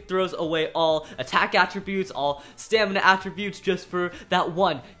basically throws away all attack attributes, all stamina attributes just for that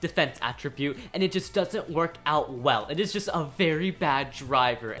one defense attribute, and it just doesn't work out well. It is just a very bad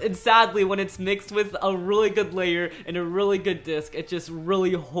driver. And sadly, when it's mixed with a really good layer and a really good disc, it just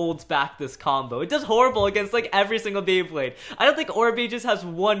really holds back this combo. It does horrible against like every single Beyblade. I don't think Orb Aegis has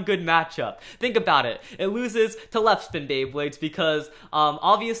one good matchup. Think about it. It loses to left spin Beyblades because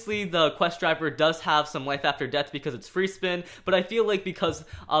obviously the Quest driver does have some life after death because it's free spin, but I feel like because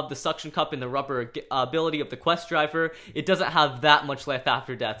of the suction cup and the rubber ability of the Quest driver, it doesn't have that much life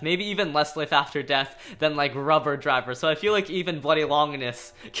after death. Maybe even less life after death than like rubber driver. So I feel like even Bloody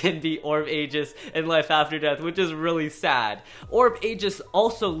Longinus can beat Orb Aegis in life after death, which is really sad. Orb Aegis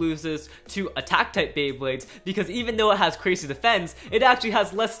also loses to attack type Beyblades because even though it has crazy defense, it actually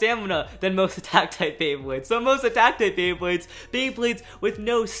has less stamina than most attack type Beyblades. So most attack type Beyblades with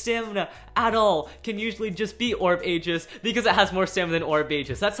no stamina at all can usually just beat Orb Aegis because it has more stamina than Orb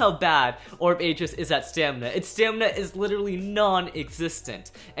Aegis. That's how bad Orb Aegis is at stamina. Its stamina is literally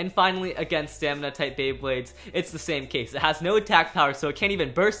non-existent. And finally, against stamina type Beyblades, it's the same case. It has no attack power, so it can't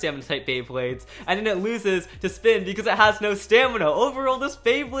even burst stamina type Beyblades, and then it loses to spin because it has no stamina. Overall, this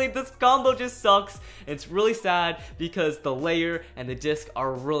Beyblade, this combo just sucks. It's really sad because the layer and the disc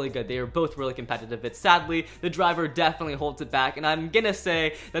are really good. They are both really competitive, but sadly, the driver definitely holds it back, and I'm gonna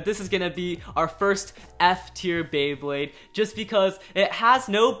say that this is gonna be our first F tier Beyblade just because it has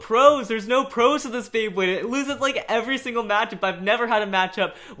no pros. There's no pros to this Beyblade. It loses like every single matchup. I've never had a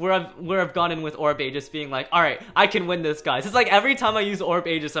matchup where I've gone in with Orb Aegis being like, alright, I can win this, guys. It's like every time I use Orb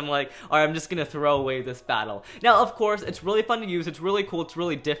Aegis, I'm like, alright, I'm just gonna throw away this battle. Now, of course, it's really fun to use. It's really cool. It's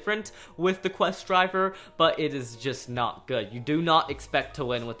really different with the Quest driver, but it is just not good. You do not expect to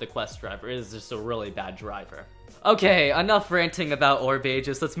win with the Quest driver. It is just a really bad driver. Okay, enough ranting about Orb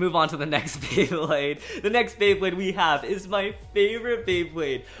Aegis. Let's move on to the next Beyblade. The next Beyblade we have is my favorite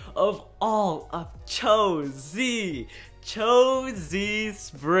Beyblade of all of Cho-Z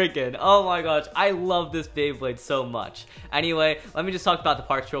Spriggan. Oh my gosh, I love this Beyblade so much. Anyway, let me just talk about the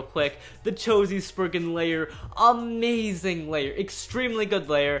parts real quick. The Cho-Z Spriggan layer, amazing layer, extremely good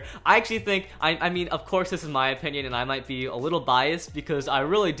layer. I actually think, I mean, of course this is my opinion and I might be a little biased because I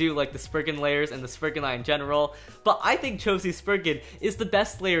really do like the Spriggan layers and the Spriggan line in general, but I think Cho-Z Spriggan is the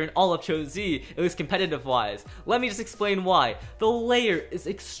best layer in all of Cho-Z, at least competitive wise. Let me just explain why. The layer is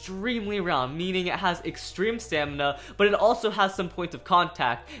extremely round, meaning it has extreme stamina, but it also has some points of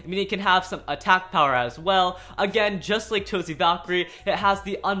contact, meaning it can have some attack power as well. Again, just like Cho-Z Valkyrie, it has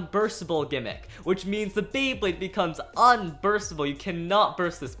the unburstable gimmick, which means the Beyblade becomes unburstable. You cannot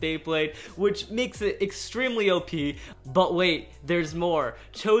burst this Beyblade, which makes it extremely OP. But wait, there's more.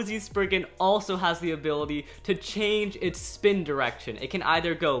 Cho-Z Spriggan also has the ability to change its spin direction. It can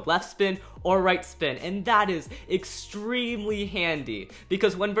either go left spin or right spin, and that is extremely handy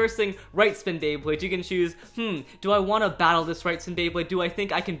because when versing right spin Beyblade, you can choose, do I want to battle this right spin Beyblade? Do I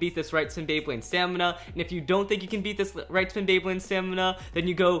think I can beat this right spin Beyblade in stamina? And if you don't think you can beat this right spin Beyblade in stamina, then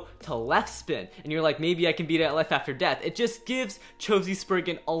you go to left spin, and you're like, maybe I can beat it at life after death. It just gives Cho-Z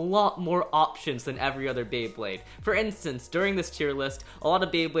Spriggan a lot more options than every other Beyblade. For instance, during this tier list, a lot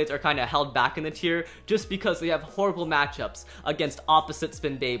of Beyblades are kind of held back in the tier just because they have horrible matchups against opposite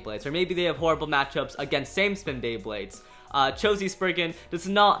spin Beyblades, or maybe they have horrible matchups against same spin Beyblades. Chozy Spriggan does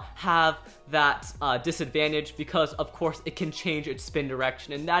not have that disadvantage because, of course, it can change its spin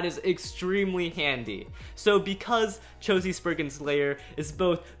direction, and that is extremely handy. So because Chozy Spriggan's layer is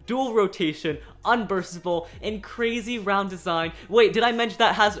both dual rotation, unburstable, and crazy round design. Wait, did I mention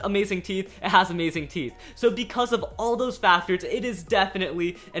that it has amazing teeth? It has amazing teeth. So because of all those factors, it is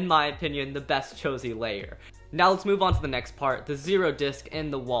definitely, in my opinion, the best Chozy layer. Now let's move on to the next part, the zero disc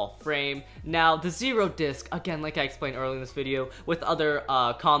and the wall frame. Now the zero disc, again, like I explained earlier in this video, with other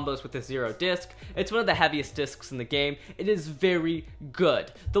combos with the zero disc, it's one of the heaviest discs in the game. It is very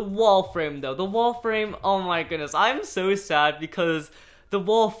good. The wall frame though, the wall frame, oh my goodness, I'm so sad because the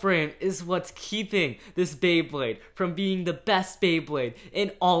wall frame is what's keeping this Beyblade from being the best Beyblade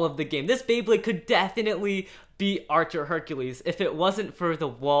in all of the game. This Beyblade could definitely beat Archer Hercules if it wasn't for the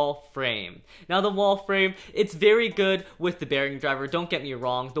wall frame. Now the wall frame, it's very good with the bearing driver, don't get me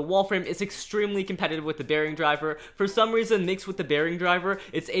wrong. The wall frame is extremely competitive with the bearing driver. For some reason, mixed with the bearing driver,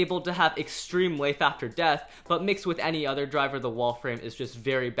 it's able to have extreme life after death, but mixed with any other driver, the wall frame is just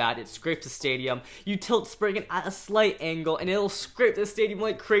very bad. It scrapes the stadium. You tilt Spriggan at a slight angle and it'll scrape the stadium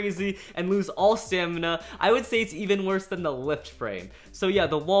like crazy and lose all stamina. I would say it's even worse than the lift frame. So yeah,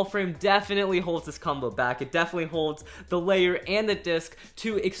 the wall frame definitely holds this combo back. It definitely holds the layer and the disc,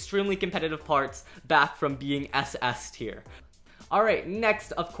 two extremely competitive parts, back from being SS tier. Alright,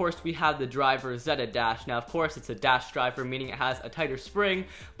 next, of course, we have the driver Zeta Dash. Now, of course, it's a dash driver, meaning it has a tighter spring,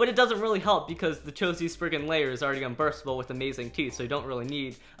 but it doesn't really help because the Chozy Spriggan layer is already unburstable with amazing teeth, so you don't really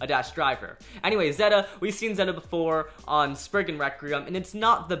need a dash driver. Anyway, Zeta, we've seen Zeta before on Spriggan Requiem, and it's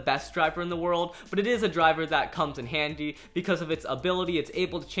not the best driver in the world, but it is a driver that comes in handy because of its ability. It's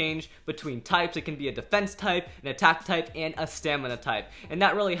able to change between types. It can be a defense type, an attack type, and a stamina type, and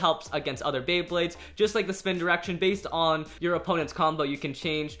that really helps against other Beyblades. Just like the spin direction, based on your opponent's combo, you can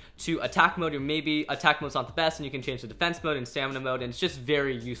change to attack mode, or maybe attack mode's not the best, and you can change to defense mode and stamina mode, and it's just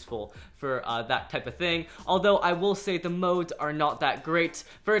very useful for that type of thing. Although I will say the modes are not that great.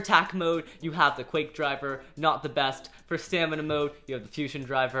 For attack mode, you have the Quake driver, not the best. For stamina mode, you have the Fusion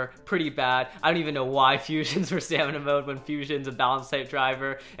driver, pretty bad. I don't even know why Fusion's for stamina mode when Fusion's a balance type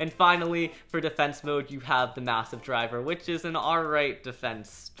driver. And finally, for defense mode, you have the Massive driver, which is an alright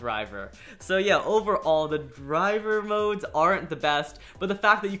defense driver. So yeah, overall, the driver modes aren't the best, but the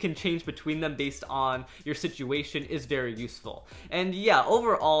fact that you can change between them based on your situation is very useful. And yeah,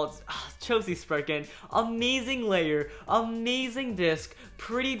 overall, it's Chozy Spriggan, amazing layer, amazing disc,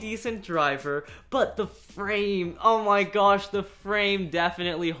 pretty decent driver, but the frame, oh my gosh, the frame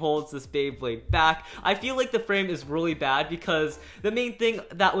definitely holds this Beyblade back. I feel like the frame is really bad because the main thing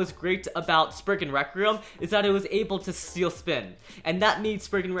that was great about Spriggan Requiem is that it was able to steal spin, and that made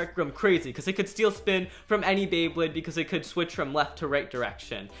Spriggan Requiem crazy because it could steal spin from any Beyblade because it could switch from left to right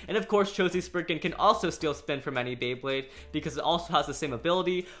direction. And of course, Chozy Spriggan can also steal spin from any Beyblade because it also has the same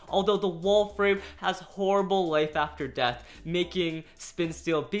ability, although the wall frame has horrible life after death, making spin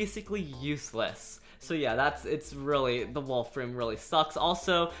steal basically useless. So yeah, it's really, the wall frame really sucks.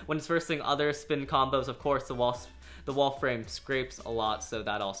 Also, when it's versing other spin combos, of course, the wall frame scrapes a lot, so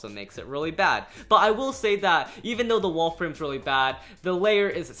that also makes it really bad. But I will say that even though the wall frame's really bad, the layer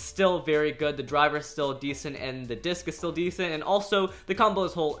is still very good, the driver's still decent, and the disc is still decent, and also the combo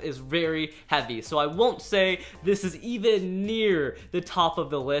as a whole is very heavy. So I won't say this is even near the top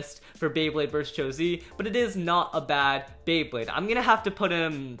of the list for Beyblade vs. Chozy, but it is not a bad Beyblade. I'm gonna have to put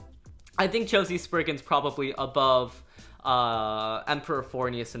him, I think Chozy Spriggan's probably above Emperor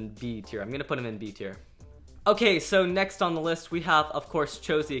Fornius in B tier. I'm gonna put him in B tier. Okay, so next on the list we have, of course,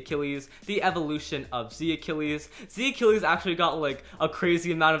 Chozy Achilles, the evolution of Z Achilles. Z Achilles actually got like a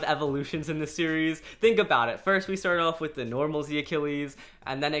crazy amount of evolutions in the series. Think about it. First we started off with the normal Z Achilles,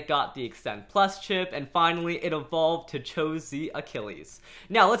 and then it got the Extend Plus chip, and finally it evolved to Chozy Achilles.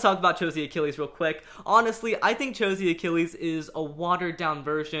 Now let's talk about Chozy Achilles real quick. Honestly, I think Chozy Achilles is a watered down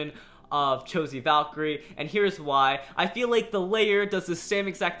version of Chozy Valkyrie, and here's why. I feel like the layer does the same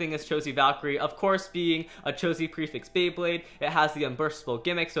exact thing as Chozy Valkyrie. Of course, being a Chozy prefix Beyblade, it has the unburstable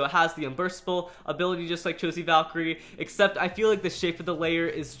gimmick, so it has the unburstable ability just like Chozy Valkyrie, except I feel like the shape of the layer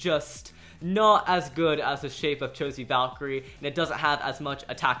is just not as good as the shape of Chozy Valkyrie, and it doesn't have as much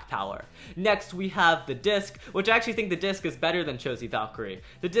attack power. Next, we have the disc, which I actually think the disc is better than Chozy Valkyrie.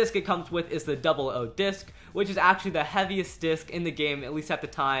 The disc it comes with is the 00 disc, which is actually the heaviest disc in the game, at least at the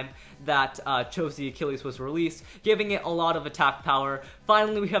time that Chozy Achilles was released, giving it a lot of attack power.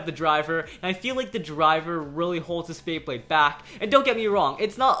 finally we have the driver, and I feel like the driver really holds this Beyblade back. And don't get me wrong,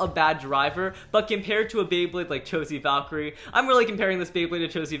 it's not a bad driver, but compared to a Beyblade like Chozy Valkyrie, I'm really comparing this Beyblade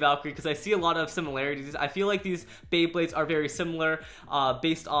to Chozy Valkyrie because I see a lot of similarities. I feel like these Beyblades are very similar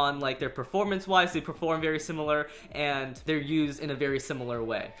based on like their performance-wise. They perform very similar, and they're used in a very similar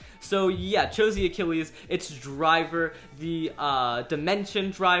way. So yeah, Chozy Achilles, its driver, the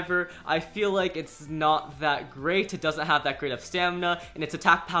Dimension driver, I feel like it's not that great. It doesn't have that great of stamina, and its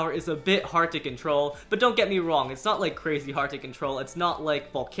attack power is a bit hard to control. But don't get me wrong, it's not like crazy hard to control. It's not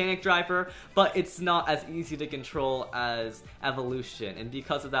like Volcanic driver, but it's not as easy to control as Evolution. And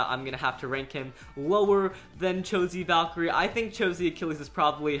because of that, I'm gonna have to rank him lower than Chozy Valkyrie. I think Chozy Achilles is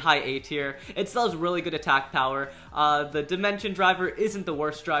probably high A tier. It still has really good attack power. The Dimension driver isn't the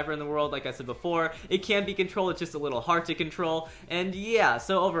worst driver in the world, like I said before. It can be controlled, it's just a little hard to control. And yeah,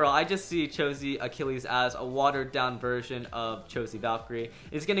 so overall, I just see Chozy Achilles as a watered down version of Chozy Valkyrie.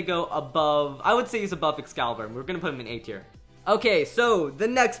 It's gonna go above, I would say he's above Excalibur, and we're gonna put him in A tier. Okay, so the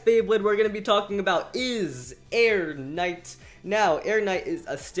next Beyblade we're gonna be talking about is Air Knight. Now, Air Knight is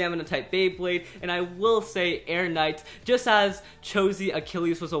a stamina type Beyblade, and I will say Air Knight, just as Chozy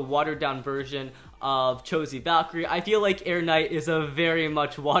Achilles was a watered down version of Chozy Valkyrie, I feel like Air Knight is a very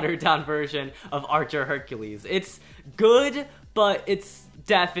much watered down version of Archer Hercules. It's good, but it's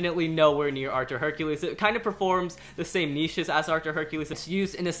definitely nowhere near Archer Hercules. It kind of performs the same niches as Archer Hercules. It's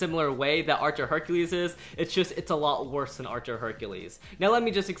used in a similar way that Archer Hercules is. It's just, it's a lot worse than Archer Hercules. Now let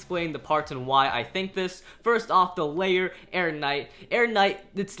me just explain the parts and why I think this. First off, the layer, Air Knight. Air Knight,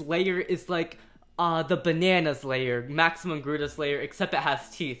 its layer is like the Bananas layer, Maximum Gruda's layer, except it has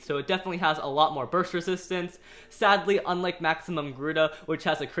teeth, so it definitely has a lot more burst resistance. Sadly, unlike Maximum Gruda, which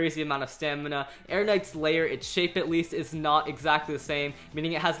has a crazy amount of stamina, Air Knight's layer, its shape at least, is not exactly the same,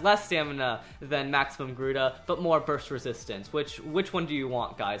 meaning it has less stamina than Maximum Gruda, but more burst resistance. Which one do you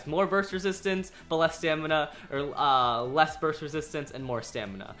want, guys? More burst resistance, but less stamina, or less burst resistance and more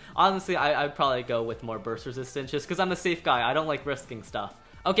stamina? Honestly, I'd probably go with more burst resistance, just because I'm a safe guy. I don't like risking stuff.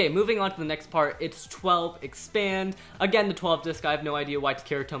 Okay, moving on to the next part, it's 12 Expand. Again, the 12 disc, I have no idea why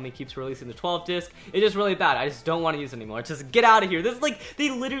Takara keeps releasing the 12 disc. It is really bad. I just don't want to use it anymore. Just get out of here. This is like,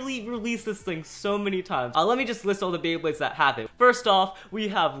 they literally released this thing so many times. Let me just list all the Beyblades that have it. First off, we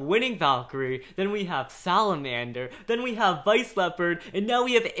have Winning Valkyrie, then we have Salamander, then we have Vice Leopard, and now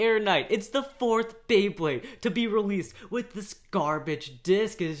we have Air Knight. It's the 4th Beyblade to be released with this garbage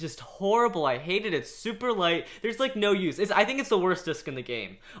disc. It is just horrible. I hate it. It's super light. There's like no use. I think it's the worst disc in the game.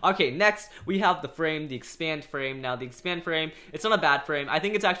 Okay, next we have the frame, the Expand frame. Now the Expand frame, it's not a bad frame. I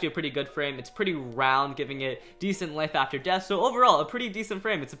think it's actually a pretty good frame. It's pretty round, giving it decent life after death. So overall, a pretty decent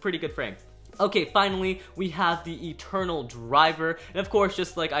frame. It's a pretty good frame. Okay, finally, we have the Eternal driver, and of course,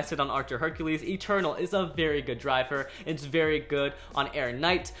 just like I said on Archer Hercules, Eternal is a very good driver. It's very good on Air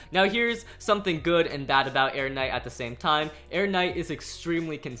Knight. Now here's something good and bad about Air Knight at the same time. Air Knight is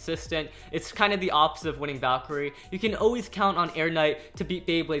extremely consistent. It's kind of the opposite of Winning Valkyrie. You can always count on Air Knight to beat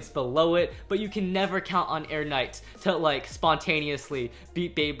Beyblades below it, but you can never count on Air Knight to like spontaneously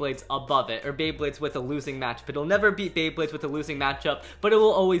beat Beyblades above it, or Beyblades with a losing matchup. It'll never beat Beyblades with a losing matchup, but it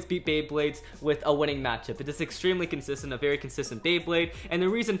will always beat Beyblades with a winning matchup. It is extremely consistent, a very consistent Beyblade, and the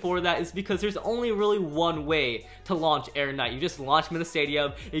reason for that is because there's only really one way to launch Air Knight. You just launch him in the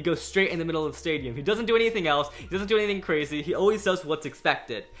stadium, he goes straight in the middle of the stadium. He doesn't do anything else, he doesn't do anything crazy, he always does what's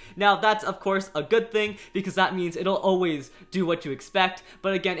expected. Now that's of course a good thing, because that means it'll always do what you expect,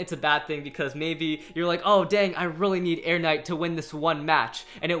 but again, it's a bad thing because maybe you're like, oh dang, I really need Air Knight to win this one match,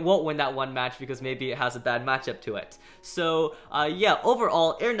 and it won't win that one match because maybe it has a bad matchup to it. So yeah,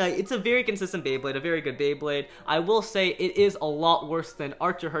 overall, Air Knight, it's a very consistent Beyblade, a very good Beyblade. I will say it is a lot worse than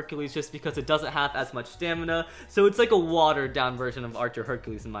Archer Hercules just because it doesn't have as much stamina, so it's like a watered down version of Archer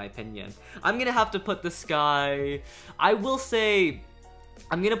Hercules in my opinion. I'm gonna have to put this guy, I will say,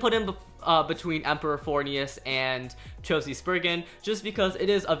 I'm gonna put him between Emperor Fornius and Chozy Spriggan, just because it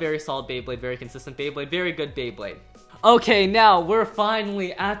is a very solid Beyblade, very consistent Beyblade, very good Beyblade. Okay, now we're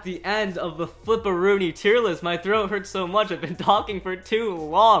finally at the end of the Flipperoonie tier list. My throat hurts so much, I've been talking for too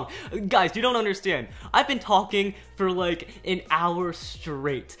long. Guys, you don't understand. I've been talking for like an hour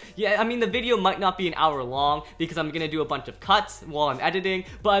straight. Yeah, I mean the video might not be an hour long because I'm gonna do a bunch of cuts while I'm editing,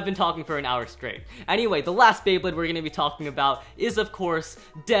 but I've been talking for an hour straight. Anyway, the last Beyblade we're gonna be talking about is of course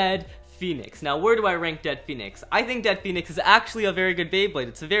Dead Phoenix. Now, where do I rank Dead Phoenix? I think Dead Phoenix is actually a very good Beyblade.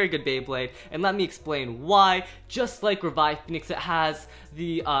 It's a very good Beyblade, and let me explain why. Just like Revive Phoenix, it has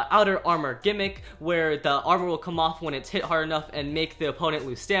the outer armor gimmick, where the armor will come off when it's hit hard enough and make the opponent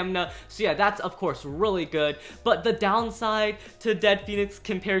lose stamina. So yeah, that's of course really good. But the downside to Dead Phoenix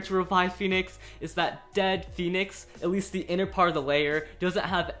compared to Revive Phoenix is that Dead Phoenix, at least the inner part of the layer, doesn't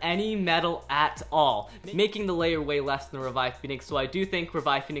have any metal at all, making the layer way less than Revive Phoenix. So I do think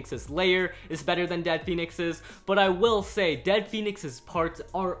Revive Phoenix's layer is better than Dead Phoenix's, but I will say Dead Phoenix's parts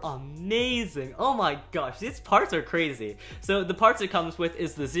are amazing. Oh my gosh, these parts are crazy. So the parts it comes with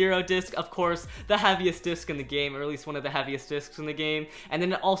is the Zero disc, of course, the heaviest disc in the game, or at least one of the heaviest discs in the game, and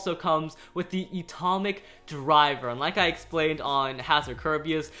then it also comes with the Atomic Driver. And like I explained on Hazard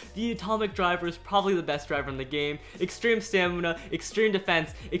Kirby's, the Atomic Driver is probably the best driver in the game. Extreme stamina, extreme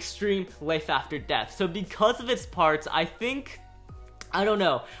defense, extreme life after death. So because of its parts, I don't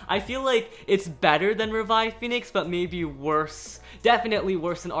know. I feel like it's better than Revive Phoenix, but maybe worse. Definitely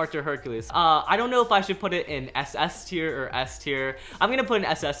worse than Archer Hercules. I don't know if I should put it in SS tier or S tier. I'm gonna put in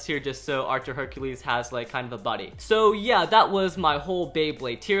SS tier just so Archer Hercules has like kind of a buddy. So yeah, that was my whole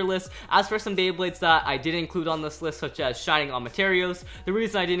Beyblade tier list. As for some Beyblades that I did include on this list, such as Shining Amaterios, the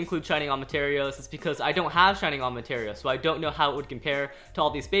reason I didn't include Shining Amaterios is because I don't have Shining Amaterios, so I don't know how it would compare to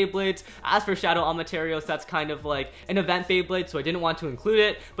all these Beyblades. As for Shadow Amaterios, that's kind of like an event Beyblade, so I didn't want to include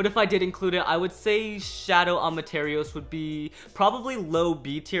it, but if I did include it, I would say Shadow Amaterios would be probably low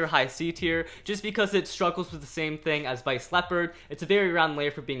B tier, high C tier, just because it struggles with the same thing as Vice Leopard. It's a very round layer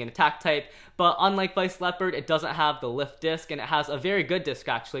for being an attack type, but unlike Vice Leopard, it doesn't have the lift disc, and it has a very good disc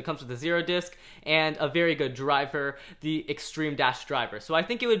actually. It comes with a Zero disc and a very good driver, the Extreme Dash driver. So I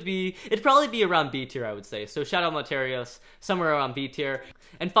think it'd probably be around B tier, I would say. So Shadow Amaterios, somewhere around B tier.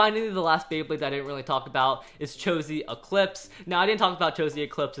 And finally, the last Beyblade that I didn't really talk about is Chozy Eclipse. Now, I didn't talk about Chozy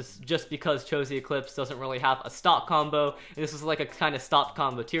Eclipse just because Chozy Eclipse doesn't really have a stop combo, and this is like a kind of stop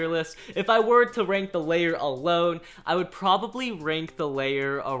combo tier list. If I were to rank the layer alone, I would probably rank the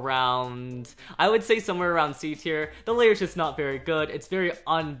layer around, I would say somewhere around C tier. The layer's just not very good. It's very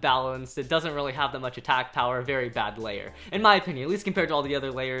unbalanced. It doesn't really have that much attack power. Very bad layer, in my opinion, at least compared to all the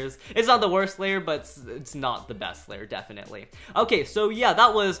other layers. It's not the worst layer, but it's not the best layer, definitely. Okay, so yeah,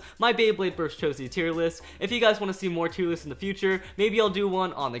 that was my Beyblade vs. Chozy tier list. If you guys want to see more tier lists in the future, maybe I'll do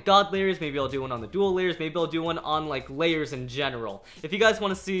one on the god layers, maybe I'll do one on the dual layers, maybe I'll do one on like layers in general. If you guys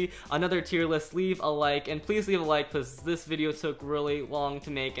want to see another tier list, leave a like, and please leave a like because this video took really long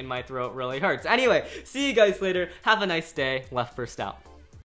to make and my throat really hurts. Anyway, see you guys later. Have a nice day. LeftBurst out.